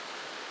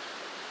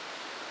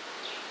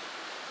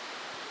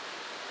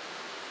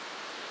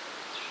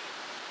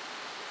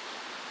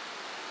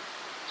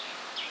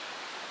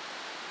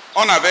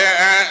 On avait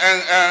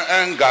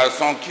un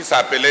garçon qui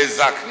s'appelait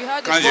Zach We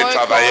had quand a je boy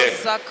travaillais.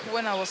 called Zach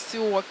when I was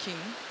still working.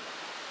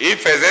 Il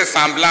faisait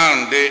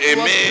semblant He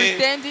was d'aimer,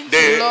 pretending to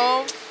de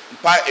love,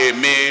 pas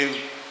aimer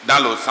dans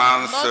le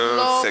sens not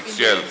love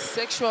sexuel, in the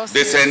sexual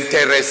de sense,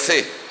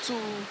 s'intéresser to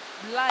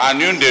à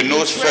like, une de to be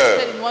nos interested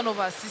sœurs. in one of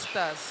our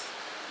sisters.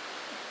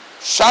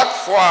 Chaque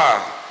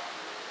fois,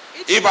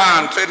 Each il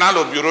va entrer dans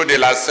le bureau de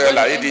la sœur when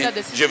là, he il dit,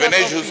 entered the je venais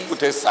sister's juste office, pour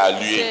te he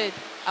saluer. said,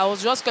 I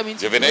was just coming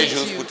to Je venais greet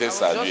juste you. pour te I was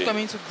saluer. just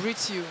coming to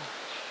greet you.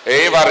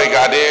 Et il va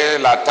regarder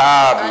la And he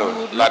table,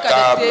 would look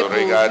at the table,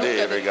 regarder, look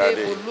at the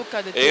regarder. table, look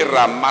at the Et il table.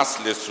 ramasse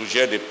les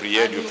sujets de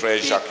prière And du you frère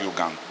pick Jacques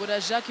Hugan. Brother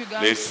Jacques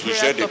Hugan's Les prayer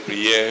sujets de topics.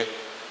 prière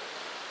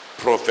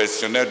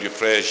professionnels du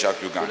frère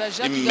Jacques Hugan. Brother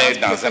Jacques Il Hugan's met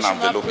dans un professional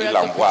enveloppe, prayer il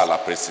l'envoie à la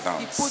He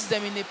présidence. puts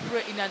them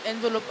in an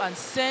envelope and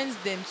sends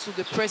them to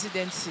the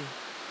presidency.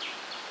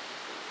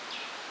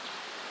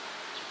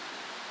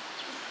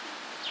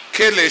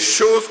 Que les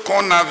choses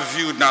qu'on a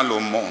vues dans le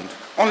monde,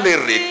 on les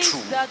The things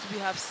retrouve that we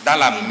have seen dans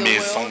la in the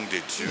maison world, de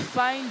we Dieu.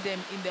 find them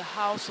in the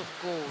house of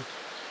God.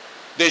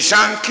 Des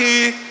gens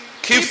qui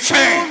People font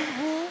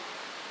who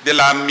de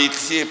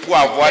l'amitié pour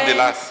avoir de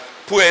la,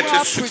 pour who être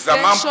have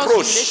suffisamment pretentious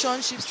proches.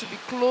 relationships to be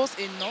close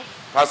enough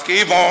Parce qu'ils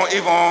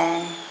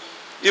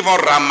ils vont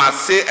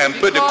ramasser un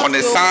peu de Because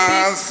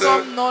connaissances they'll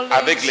pick some knowledge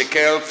avec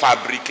lesquelles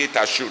fabriquer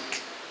ta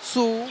chute.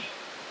 to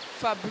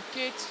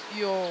fabricate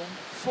your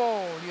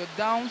fall, your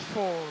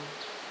downfall.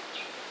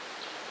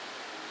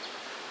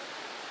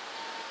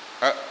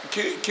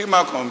 Qui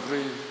m'a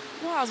compris?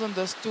 Who has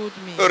understood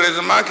me?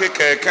 Heureusement que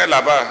quelqu'un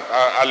là-bas,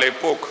 à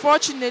l'époque,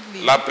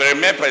 Fortunately, la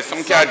première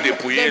personne qui a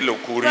dépouillé the le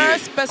courrier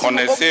first person who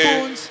connaissait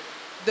opened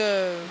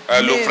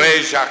the le mail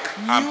frère Jacques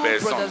en knew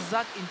personne. Brother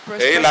Zach in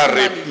Et il a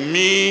personally.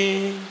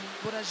 remis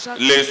Brother Jacques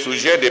les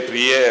sujets de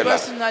prière là.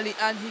 personally,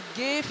 and he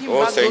gave him Oh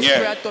back those Seigneur,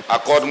 prayer topics.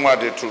 accorde-moi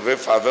de trouver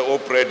faveur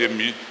auprès de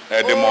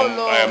mon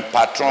Lord,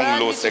 patron, grant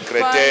le me to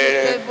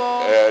secrétaire find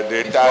favor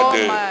d'État before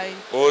de... my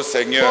Oh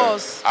Seigneur,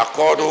 boss,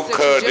 accorde the au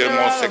cœur de Secretary mon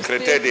General of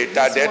secrétaire State,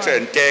 d'État this d'être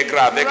one.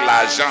 intègre avec Grant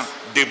l'argent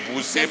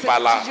déboursé the par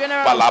la Secretary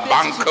General of State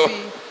banque, to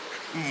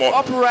be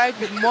upright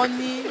with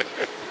money,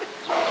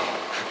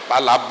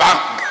 par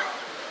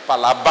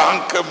la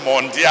banque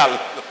mondiale.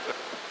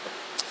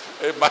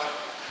 Eh ben,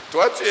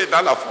 toi, tu es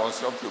dans la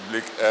fonction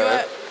publique.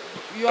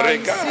 you are in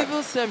Regarde.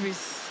 civil service.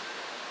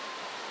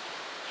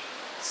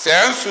 C'est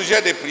un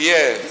sujet de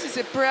prière, This is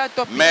a prayer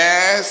topic.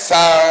 mais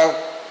ça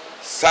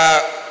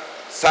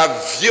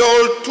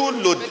viole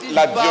toute but it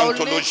la violates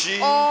déontologie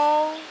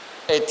all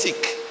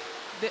éthique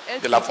the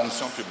de la ethics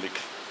fonction publique.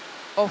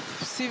 of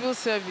civil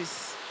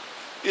service.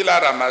 Il a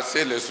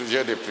ramassé le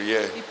sujet de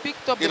prière. He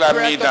picked up Il the a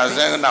prayer mis dans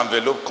topics. une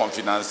enveloppe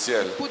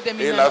confidentielle. Put them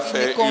Et in il a a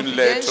fait une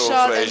lettre au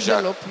confidential frère Jacques.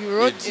 envelope. He Il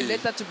wrote a dit,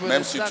 letter to Brother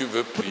même si Zach, tu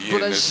veux to prier,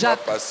 Brother ne sois Jacques,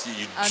 pas si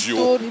and idiot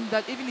told him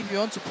that even if you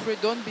want to pray,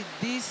 don't be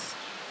this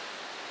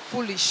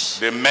foolish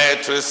de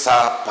mettre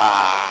ça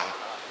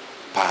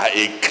par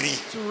écrit.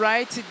 to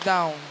write it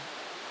down.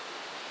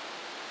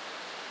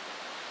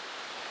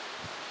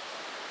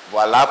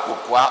 Voilà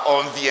pourquoi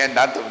on vient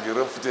dans ton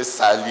bureau pour te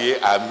saluer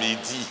à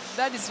midi.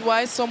 That is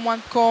why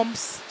someone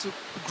comes to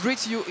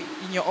greet you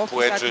in your Pour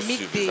office être at midday,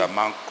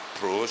 suffisamment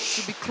to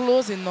proche be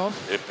close enough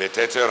et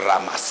peut-être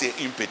ramasser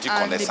une petite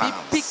and maybe pick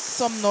connaissance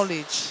some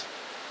knowledge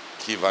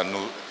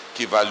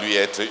qui va lui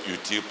être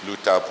utile plus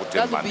tard pour te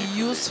that will be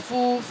manipuler.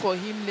 useful for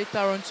him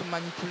later on to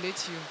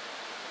manipulate you.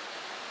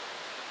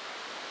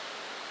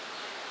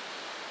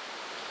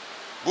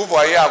 Vous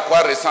voyez à quoi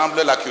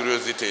ressemble la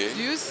curiosité?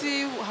 Do you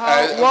see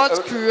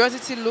what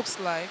curiosity looks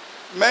like?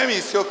 Même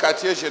ici au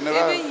quartier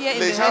général, Even here in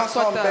les the gens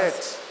sont headquarters,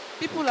 bêtes.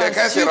 people are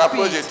Quelqu'un se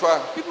rapproche de stupid. toi.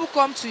 People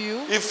come to you,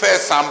 Il fait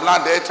semblant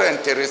d'être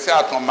intéressé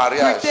à ton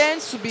mariage.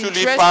 pretends to be Tu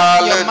lui interested in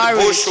parles your de vos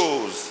marriage.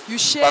 choses. You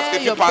Parce share que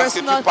tu your penses que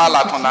personal tu parles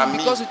à things ton with him ami.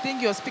 because you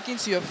think you're speaking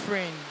to your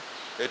friend,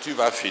 Et tu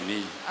vas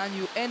finir. and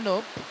you end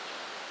up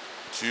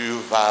Tu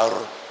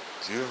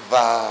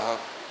vas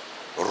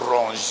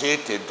ronger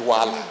tes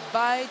doigts là.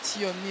 bite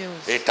your nails,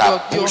 Et ta your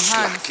bouche là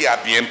hands, qui a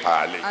bien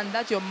parlé. and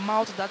that your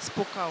mouth that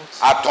spoke out.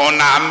 À ton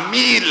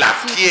ami là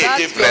To qui that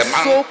était your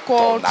vraiment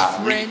so-called ton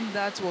ami. friend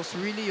that was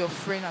really your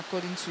friend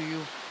according to you.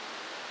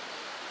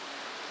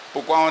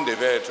 Pourquoi on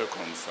devait être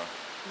comme ça?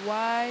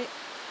 Why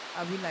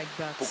are we like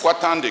that? Pourquoi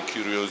tant de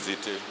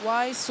curiosité?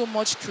 Why so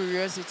much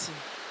curiosity?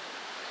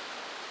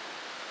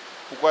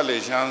 Pourquoi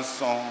les gens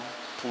sont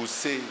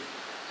poussés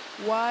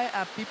Why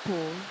are people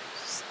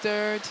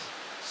stirred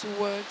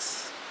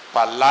towards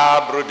par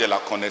l'arbre de la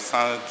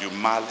connaissance du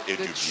mal et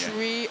the du bien,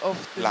 tree of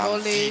the l'envie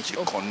knowledge de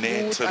of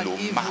connaître good and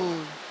le mal evil,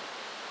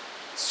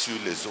 sur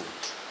les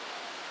autres?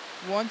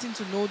 wanting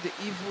to know the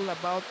evil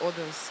about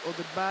others or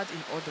the bad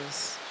in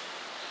others?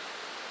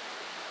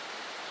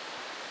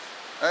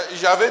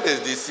 J'avais des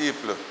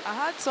disciples. I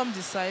had some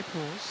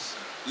disciples.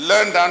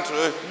 L'un d'entre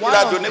eux, il One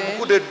a of donné them,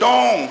 beaucoup de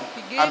dons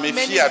He à gave mes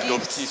many filles gifts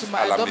adoptives to my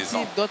à la maison.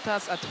 adoptive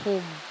daughters at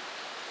home.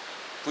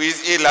 Puis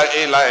il a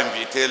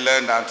invité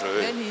l'un d'entre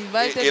eux. Then he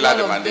invited Il a one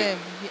of demandé, them.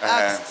 He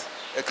asked,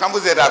 Et quand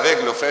vous êtes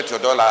avec le frère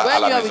Théodore à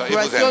When la you are maison, with il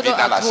vous Brother invite dans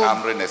Theodore la at home,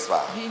 chambre, n'est-ce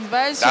pas? he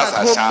invites you Dans at sa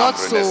home, not chambre,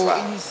 so. n'est-ce pas?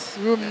 In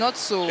his room, not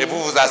so. Et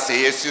vous vous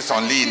asseyez sur son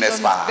And you lit, sit n'est-ce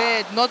on pas? his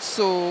bed, not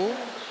so.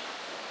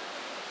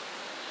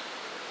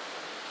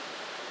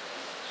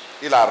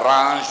 Il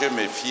arrange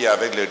mes filles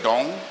avec les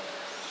dons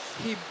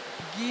He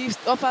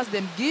offers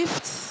them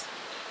gifts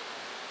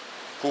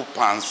pour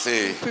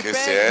penser que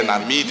prepares c'est un them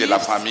ami de la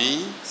gifts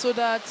famille so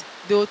that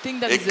they will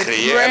think that et he's a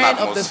créer une friend of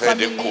the atmosphère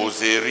de family,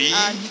 causerie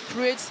and he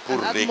creates pour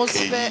an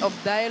atmosphere recueillir of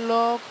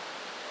dialogue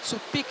to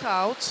pick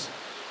out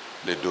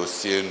les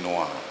dossiers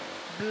noirs.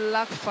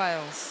 black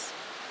files.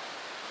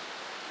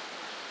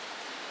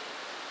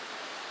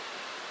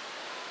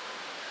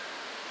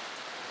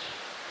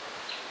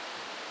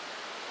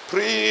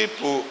 Prie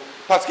pour...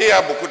 Parce qu'il y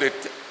a beaucoup de...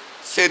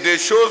 C'est des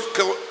choses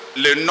que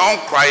les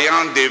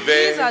non-croyants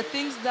devaient... These are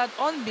things that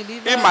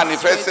unbelievers Ils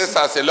manifestent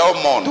ça, c'est leur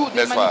monde, do. They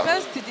n'est-ce pas?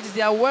 manifest it, it is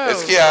their world.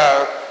 Est-ce qu'il y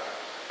a...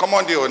 Comme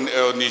on dit au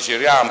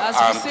Nigeria, As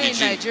we en say in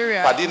pidgin,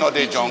 Nigeria, pas dit non in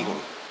des pidgin. jungle.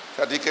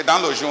 C'est-à-dire que dans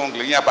le jungle,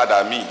 il n'y a pas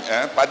d'amis.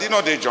 Hein? Pas dit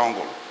non des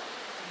jungle.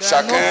 There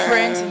are no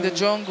friends in the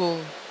jungle.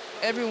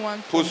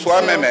 Everyone pour for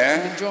soi-même, himself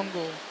hein? in the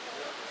jungle.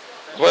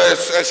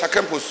 Ouais,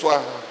 chacun pour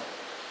soi.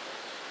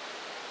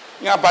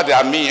 Il n'y a pas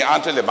d'amis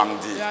entre les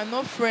bandits. There are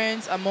no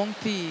friends among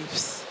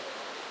thieves.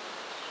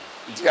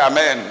 Dis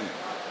Amen.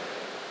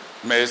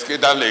 Mais est-ce que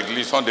dans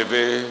l'église, on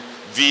devait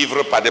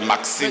vivre par des But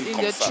maximes in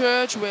comme the ça?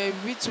 church, we're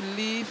we to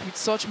live with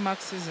such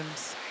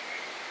maxims.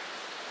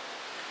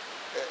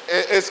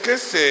 Est-ce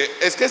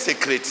que c'est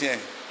chrétien?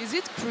 Is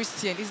it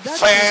Christian? Is that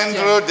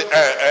Feindre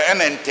Christian?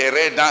 un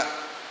intérêt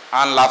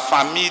en la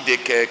famille de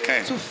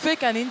quelqu'un To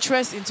fake an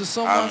interest into en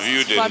someone's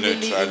vue de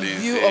family in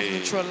view of neutraliser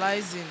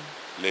neutralizing,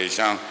 les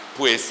gens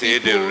pour essayer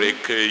de people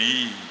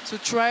recueillir to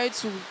try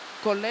to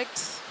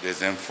collect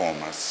des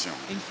informations.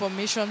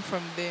 information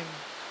from them.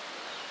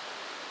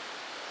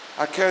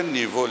 À quel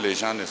niveau les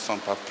gens ne sont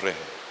pas prêts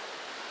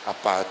à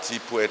partir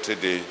pour être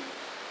des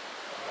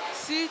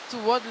See to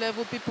what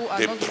level people are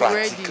not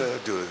ready pratiqueurs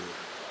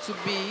to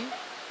be.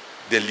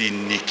 de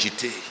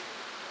l'iniquité?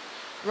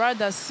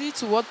 Rather, see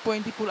to what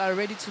point people are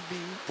ready to be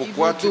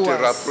Pourquoi tu te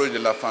evildoers. rapproches de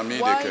la famille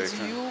de Why do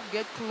quelqu'un? you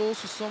get close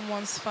to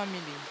someone's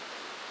family?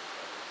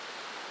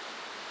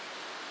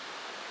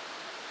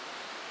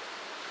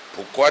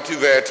 Pourquoi tu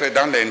veux être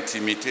dans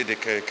l'intimité de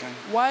quelqu'un?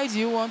 Why do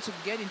you want to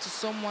get into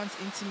someone's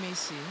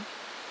intimacy?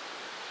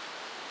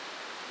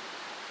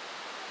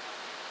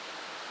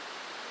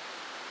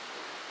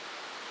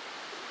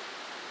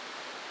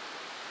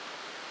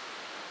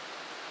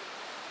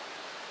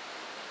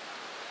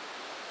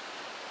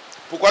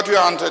 Pourquoi tu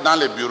entres dans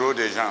les bureaux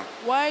des gens?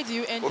 Why do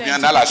you enter Ou bien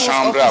into dans la people's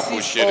chambre à offices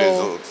coucher des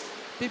or autres?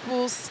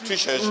 people's Tu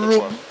cherches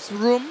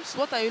rooms?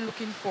 What are you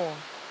looking for?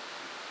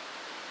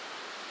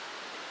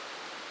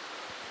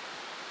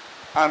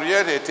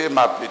 Henriette était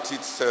ma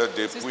petite sœur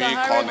Sister depuis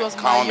Harriet was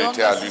quand my on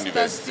était à younger sister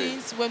l'université.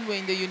 since when we were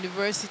in the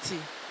university.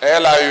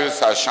 Elle a eu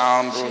sa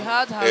chambre She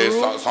had her et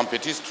room, son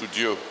petit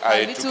studio à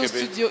A little Etukebe.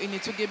 studio in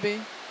Itugebe.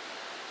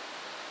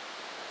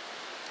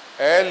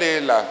 Elle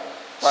est là.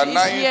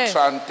 Pendant She's une here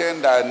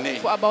trentaine d'années,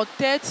 For about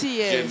 30 je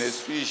years, ne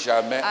suis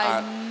jamais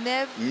I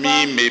mis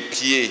never mes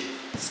pieds,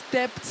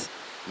 stepped,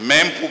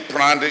 même pour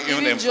prendre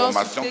une even just to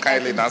information take quand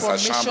elle an est dans sa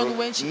information chambre,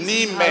 when she is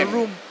ni in her même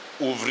room,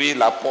 ouvrir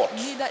la porte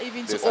neither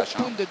even de to sa open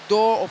chambre. the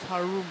door of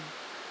her room.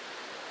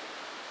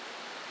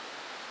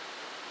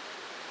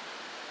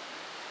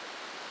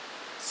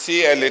 Si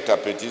elle est ta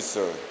petite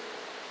sœur,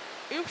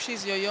 If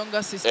she's your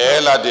younger sister, et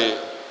elle a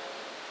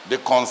des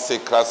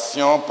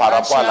consécrations par and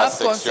rapport à she la have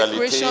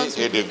sexualité consecrations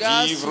et with de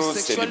regards vivre to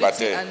sexuality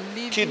célibataire, and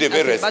living qui devait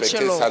as a respecter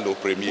bachelor, ça le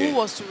premier? who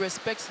was to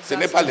respect Ce that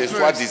n'est pas the les first?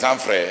 soi-disant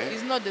frères.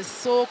 It's not the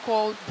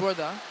so-called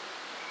brother.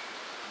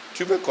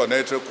 Tu veux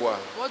connaître quoi?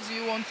 What do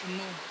you want to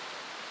know?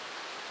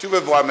 Tu veux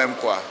voir même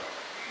quoi?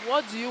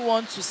 What do you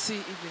want to see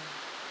even?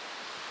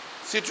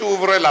 Si tu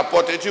ouvres la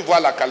porte et tu vois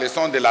la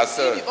caleçon de la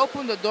sœur, If you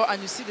open the door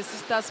and you see the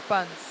sister's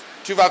pants,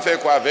 tu vas faire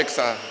quoi avec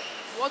ça?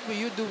 what will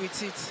you do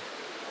with it?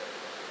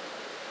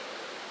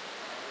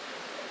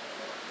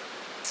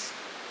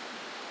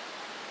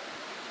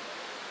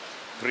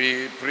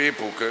 Prie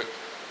pour que...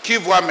 Qui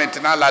voit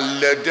maintenant la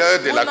laideur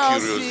de Who la now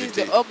sees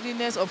curiosité? the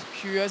ugliness of La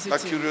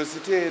curiosity?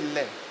 curiosité est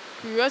laide.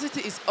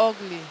 Curiosity is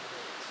ugly.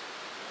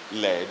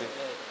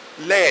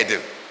 Laide.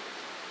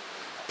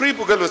 Prie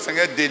pour que le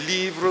Seigneur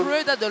délivre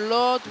Pray that the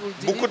Lord will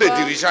beaucoup de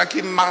deliver dirigeants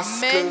qui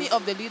masquent many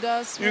of the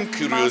leaders who une mask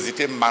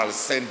curiosité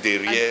malsaine an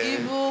derrière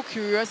evil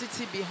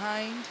curiosity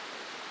behind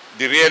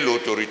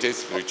l'autorité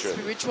spirituelle.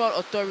 spiritual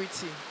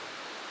authority.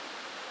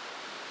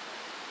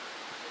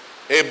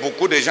 Et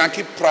beaucoup de gens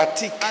qui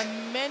pratiquent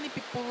And many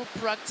people who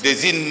practice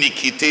des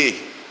iniquités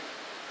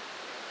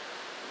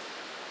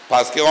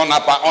parce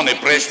qu'on ne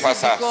prêche pas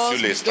ça because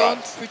sur les we don't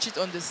strates. preach it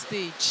on the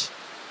stage.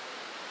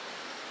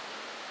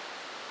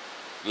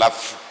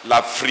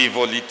 La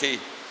frivolité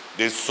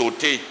de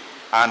sauter,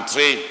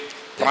 entrer,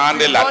 prendre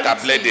la frivolity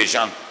tablette des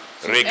gens,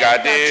 to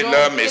regarder enter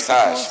leur John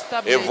message Petros et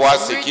tablets, voir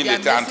ce read qu'il their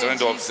était en train messages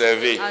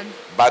d'observer, and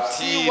see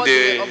bâtir what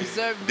they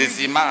observe, des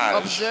reading, images.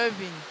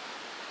 observing.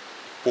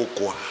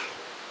 Pourquoi?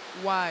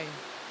 Why?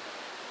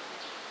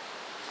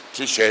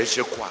 Tu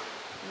cherches quoi?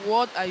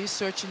 What are you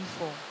searching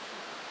for?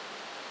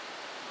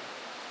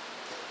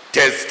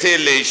 Tester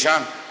les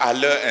gens à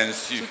leur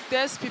insu. To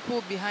test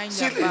people behind Si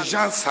their les backs.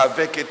 gens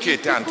savaient que tu If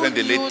étais en train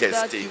de people les knew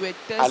that tester you were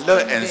à leur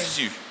testing them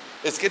insu,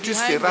 est-ce que tu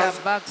behind seras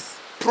their backs,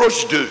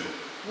 proche d'eux?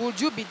 would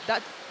you be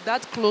that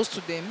close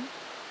to them?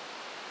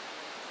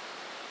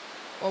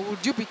 Or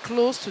would you be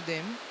close to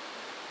them?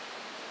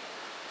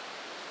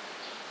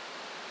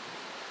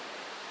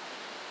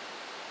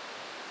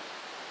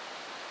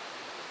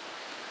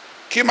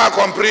 Qui m'a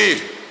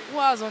compris? Who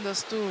has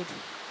understood?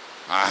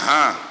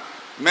 Ah,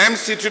 même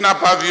si tu n'as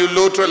pas vu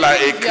l'autre là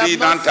If you écrit have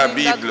dans not ta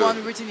seen that Bible,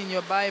 one written in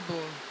your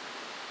Bible,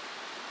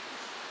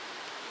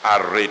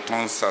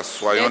 arrêtons ça,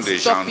 soyons des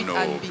let's gens stop it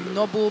and be nobles.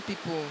 noble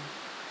people.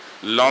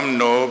 L'homme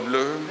noble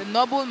The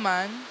noble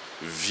man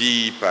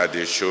vit par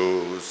des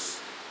choses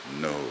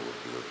nobles.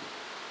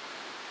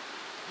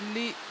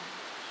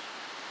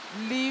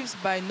 lives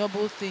by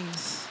noble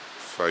things.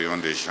 Soyons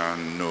des gens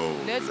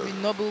Let's be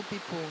nobles. noble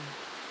people.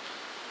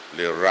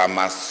 Les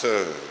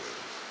ramasseurs,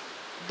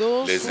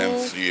 Those les who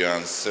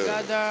influenceurs,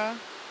 gather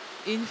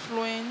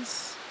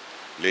influence,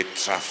 les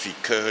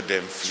trafiqueurs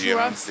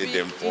d'influence et traffic,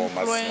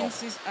 d'information.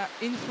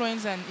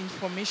 influence and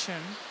information.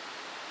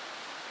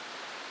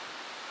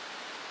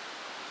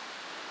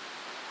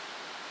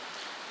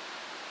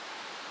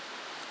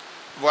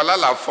 Voilà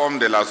la forme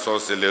de la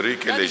sorcellerie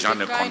que That les is gens the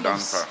ne kind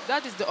condamnent of- pas.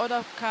 That is the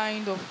other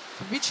kind of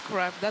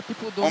witchcraft that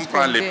people On don't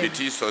prend les condemn.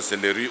 petites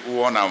sorcelleries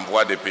où on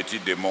envoie des petits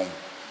démons.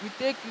 We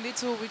take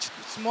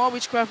small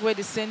witchcraft where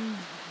they send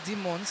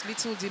demons,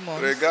 little demons.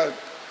 Regarde.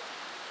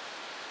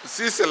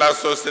 Si c'est la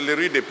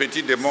sorcellerie des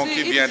petits démons See,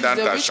 qui if vient it is dans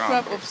the ta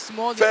witchcraft chambre, of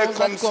small fais demons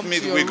comme that come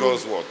Smith to your room.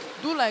 Wigglesworth.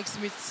 Do like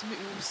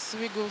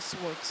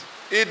Wigglesworth.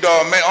 Il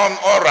dormait,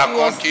 on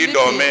raconte qu'il sleeping.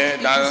 dormait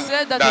It dans, is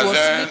said that dans he was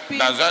un, sleeping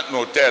dans un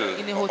hôtel.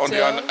 in a On dit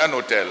hotel. un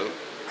hôtel.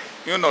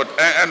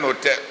 Un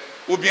hôtel.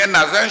 Ou bien dans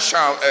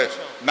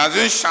dans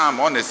une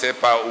chambre, on ne sait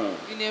pas où.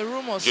 In a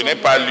room or Je n'ai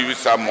pas somewhere. lu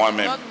ça I did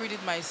moi-même. not read it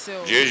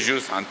myself. J'ai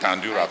juste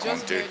entendu I just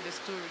raconter. heard the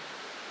story.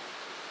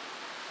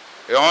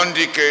 Et on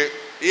dit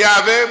qu'il y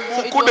avait So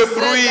it beaucoup de was said that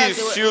bruit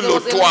sur there le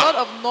was a lot toit,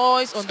 of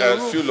noise on the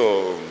roof. sur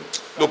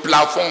le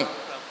plafond.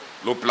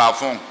 Le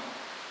plafond.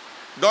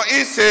 Donc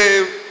il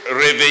s'est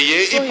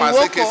réveillé, So il he pensait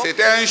woke que up,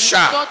 c'était un he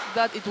chat thought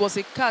that it was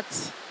a cat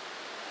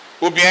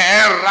ou bien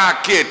un rat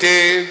qui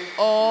était,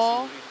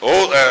 or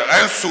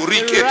un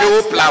souris a qui était au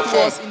rat that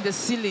plafond. was in the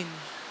ceiling.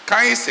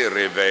 Quand il se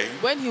réveille,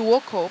 When he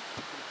woke up,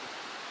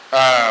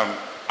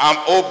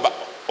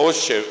 au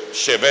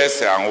chevet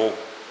c'est en haut,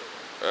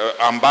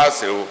 en bas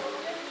c'est haut.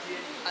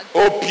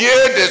 Au pied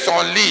de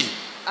son lit,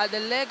 at the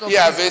leg of il y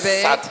avait his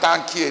bed,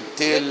 Satan qui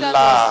était Satan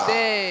là, was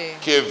there,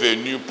 qui est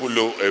venu pour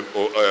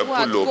who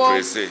had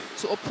l'oppresser.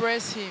 come to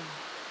oppress him.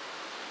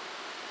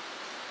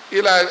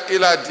 Il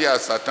a dit à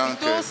Satan He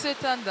told que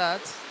Satan that,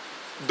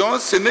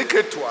 donc ce n'est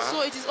que toi.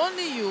 so it is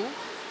only you.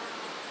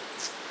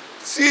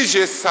 Si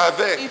je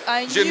savais, If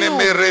I je ne knew,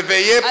 me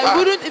réveillais I pas.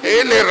 wouldn't even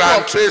Et il est wake up.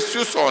 rentré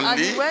sur son And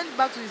lit. he went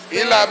back to his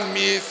Il a bed.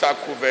 mis sa He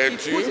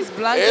couverture. put his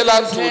blanket Et il a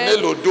on his tourné head.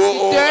 le dos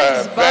He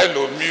turned his back vers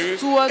le mur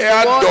towards et the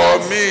a wall and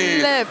dormi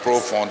slept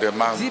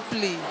profondément.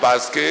 deeply.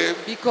 Parce que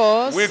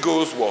Because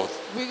Wigglesworth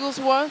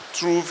Wigglesworth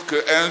trouve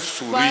qu'un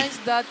souris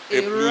finds that est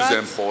a plus rat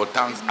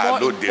important is à more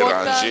le important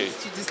déranger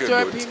to que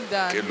disturb him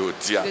than le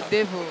diable. the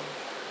devil.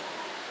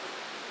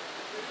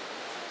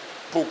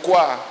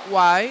 Pourquoi?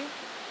 Why?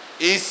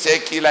 Il sait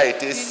qu'il a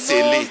été He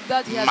scellé, knows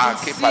that he has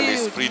marqué been par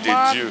sealed, l'Esprit de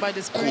marked Dieu, by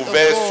the Spirit of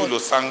couvert God, sur le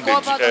sang de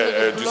covered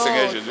under the du blood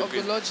Seigneur of the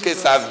Jésus-Christ, Lord que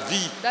Jesus, sa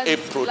vie that est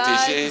his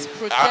protégée life is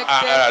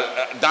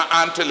protected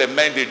entre les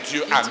mains de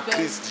Dieu en into the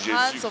Christ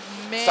hands Jésus. of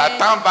men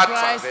Satan va in Christ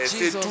traverser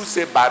Jesus. toutes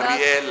ces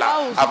barrières-là That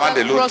how avant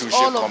de Satan le cross toucher.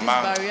 all of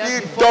Comment? these barriers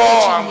Il before dort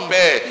touching en him.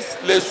 paix. He's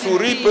Les sleeping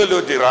souris in peuvent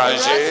le peace. The déranger.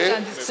 rats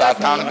can disturb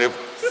Satan him, ne,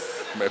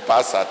 mais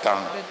pas Satan.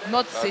 but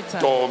not Satan.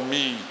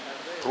 Dormi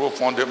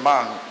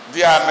profondément.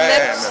 Dis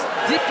Amen.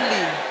 Slept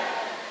deeply.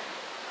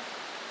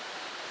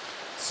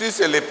 Si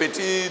c'est les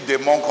petits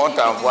démons qu'on If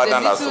t'envoie it is dans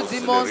la the little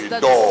demons sorcellerie, that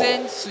dors.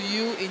 is sent to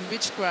you in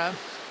witchcraft,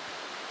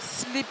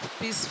 sleep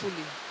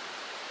peacefully.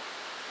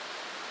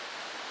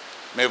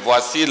 Mais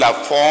voici la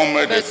forme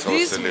de But this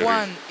sorcellerie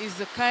one is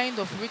the kind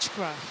of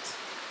witchcraft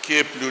qui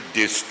est plus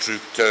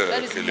destructeur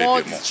that que is les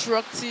more démons.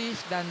 destructive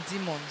than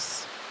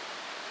demons.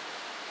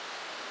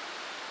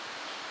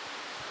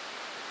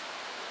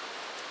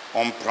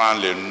 On prend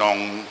le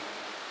nom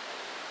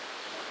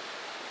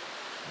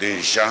des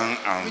gens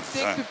en We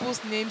vain. take people's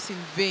names in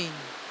vain.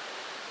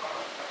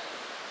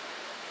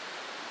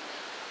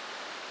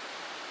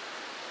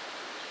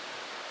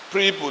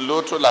 Prie pour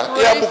l'autre là.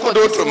 Pray Il y a for beaucoup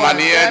this d'autres one.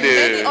 manières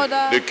There are many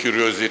other de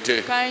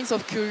curiosité Kinds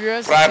of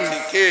curiosities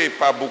pratiquées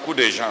par beaucoup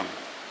de gens.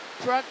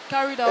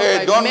 carried out Et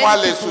by donne-moi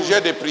many les people.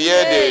 sujets de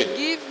prière. Hey,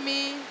 give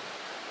me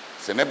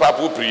Ce n'est pas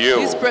pour prier.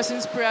 this Oh.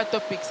 person's prayer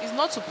topics. It's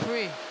not to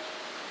pray.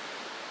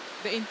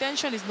 The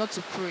intention is not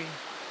to pray.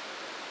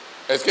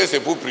 Est-ce que c'est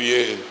pour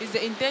prier? Is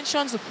the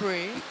intention to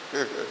pray?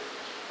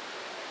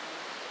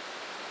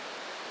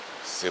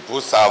 C'est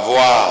pour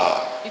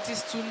savoir. It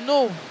is to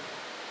know.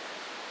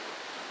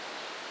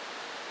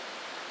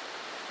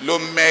 Le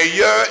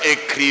meilleur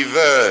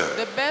écrivain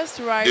The best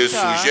des writer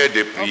sujets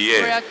de of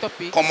prayer prière,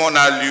 topics, comme on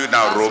a lu dans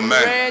as Romains,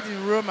 read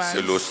in Romans,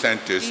 c'est le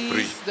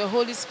Saint-Esprit. is the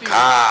Holy Spirit.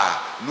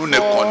 Car nous ne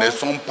For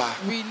connaissons pas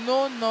we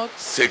know not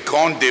ce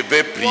qu'on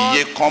devait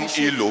prier what comme we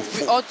il le we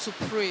faut. ought to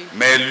pray.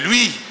 Mais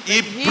lui, il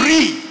He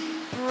prie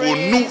pour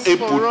nous prays et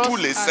for pour us tous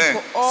les and saints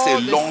for all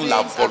the selon la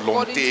saints according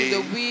volonté to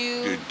the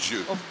will de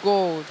Dieu. of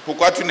God.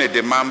 Pourquoi tu ne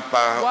demandes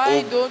pas Why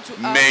au don't you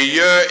ask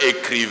meilleur the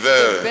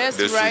écrivain best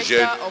de sujets,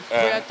 writer of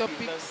prayer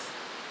topics?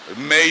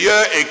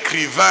 meilleur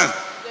écrivain,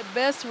 The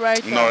best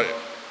writer. non,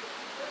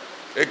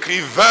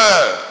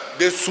 écrivain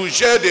de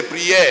sujets de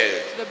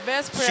prière, The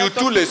best prayer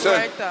surtout les topic saints.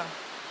 writer,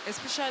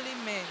 especially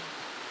men.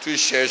 Tu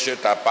cherches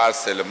ta part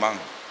seulement.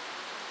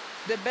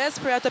 The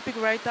best prayer topic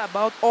writer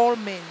about all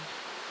men.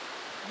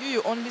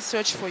 You only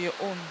search for your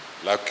own.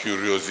 La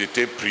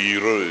curiosité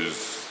prieuse.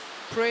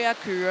 Prayer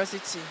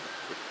curiosity.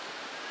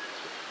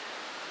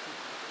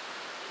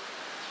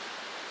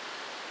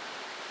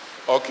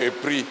 Ok,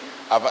 prie.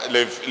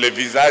 Les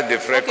visages des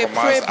frères Okay,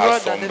 commencent pray, à brother.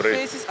 The sombrer.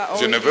 faces are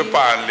Je ne already veux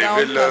pas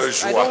enlever leur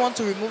downcast. I don't joie. want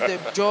to remove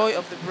the joy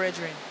of the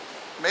brethren.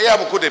 Mais il y a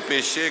beaucoup de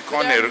péchés qu'on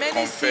There are ne many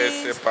confesse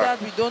sins pas that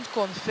we don't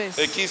confess.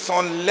 et qui sont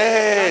And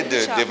laides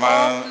which are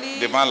devant, ugly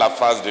devant la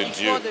face de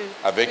Dieu before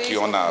the avec face qui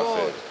on of a God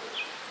affaire.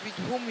 with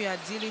whom we are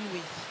dealing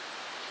with.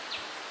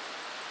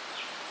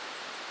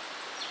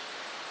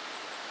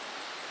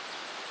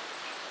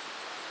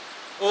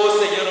 Ô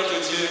Seigneur notre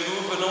Dieu,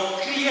 nous venons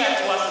crier à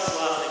toi ce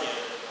soir, Seigneur.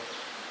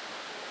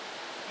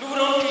 Nous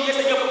venons crier,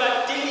 Seigneur, pour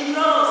la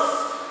délivrance.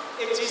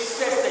 Et tu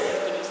sais,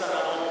 Seigneur, que nous en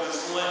avons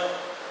besoin.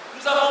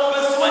 Nous avons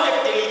besoin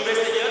d'être délivrés,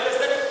 Seigneur, de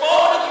cette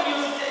forme de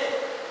curiosité.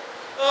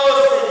 Oh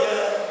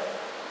Seigneur,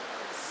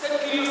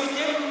 cette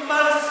curiosité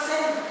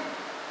malsaine,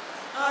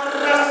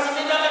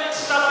 enracinée dans le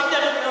trafic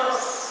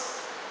d'influence,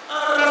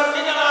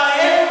 enracinée dans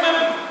la haine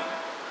même,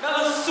 dans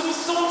le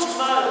soupçon du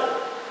mal,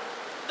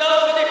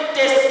 dans le fait de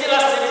tester la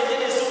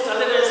sérénité des autres, à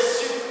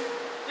l'insulte,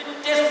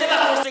 de tester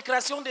la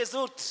consécration des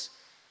autres.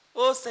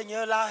 Oh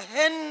Seigneur, la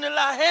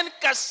haine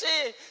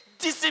cachée,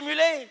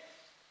 dissimulée.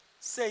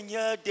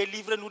 Seigneur,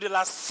 délivre-nous de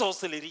la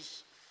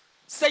sorcellerie.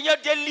 Seigneur,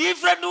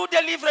 délivre-nous,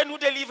 délivre-nous,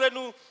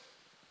 délivre-nous.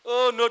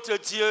 Oh notre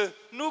Dieu,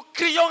 nous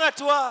crions à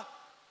toi.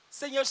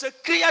 Seigneur, je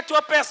crie à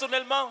toi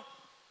personnellement,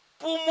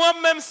 pour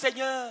moi-même,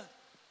 Seigneur,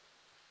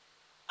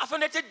 afin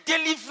d'être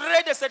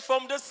délivré de cette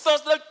forme de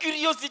sorcellerie, de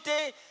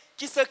curiosité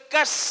qui se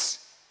cache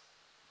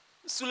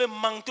sous le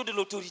manteau de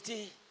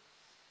l'autorité,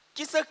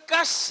 qui se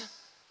cache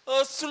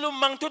sous le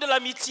manteau de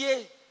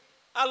l'amitié,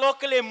 alors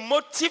que les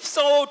motifs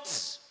sont autres.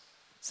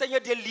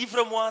 Seigneur,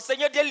 délivre-moi.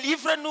 Seigneur,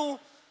 délivre-nous.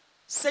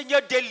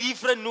 Seigneur,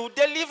 délivre-nous.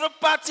 Délivre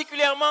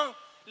particulièrement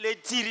les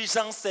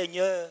dirigeants,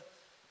 Seigneur.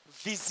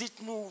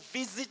 Visite-nous,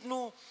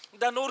 visite-nous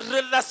dans nos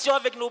relations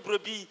avec nos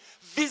brebis.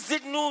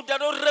 Visite-nous dans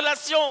nos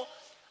relations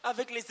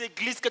avec les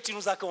églises que tu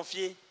nous as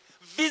confiées.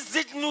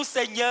 Visite-nous,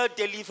 Seigneur,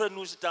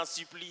 délivre-nous, je t'en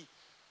supplie.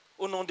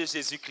 Au nom de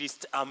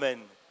Jésus-Christ, Amen.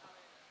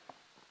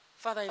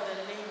 Father, in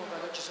the name of our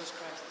Lord Jesus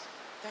Christ,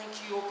 thank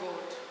you, O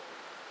God,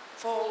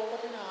 for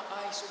opening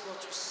our eyes, O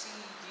God, to see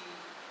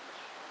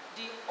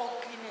the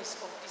ugliness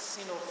of this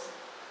sin of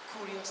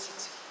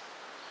curiosity.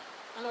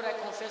 And Lord, I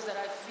confess that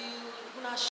I feel even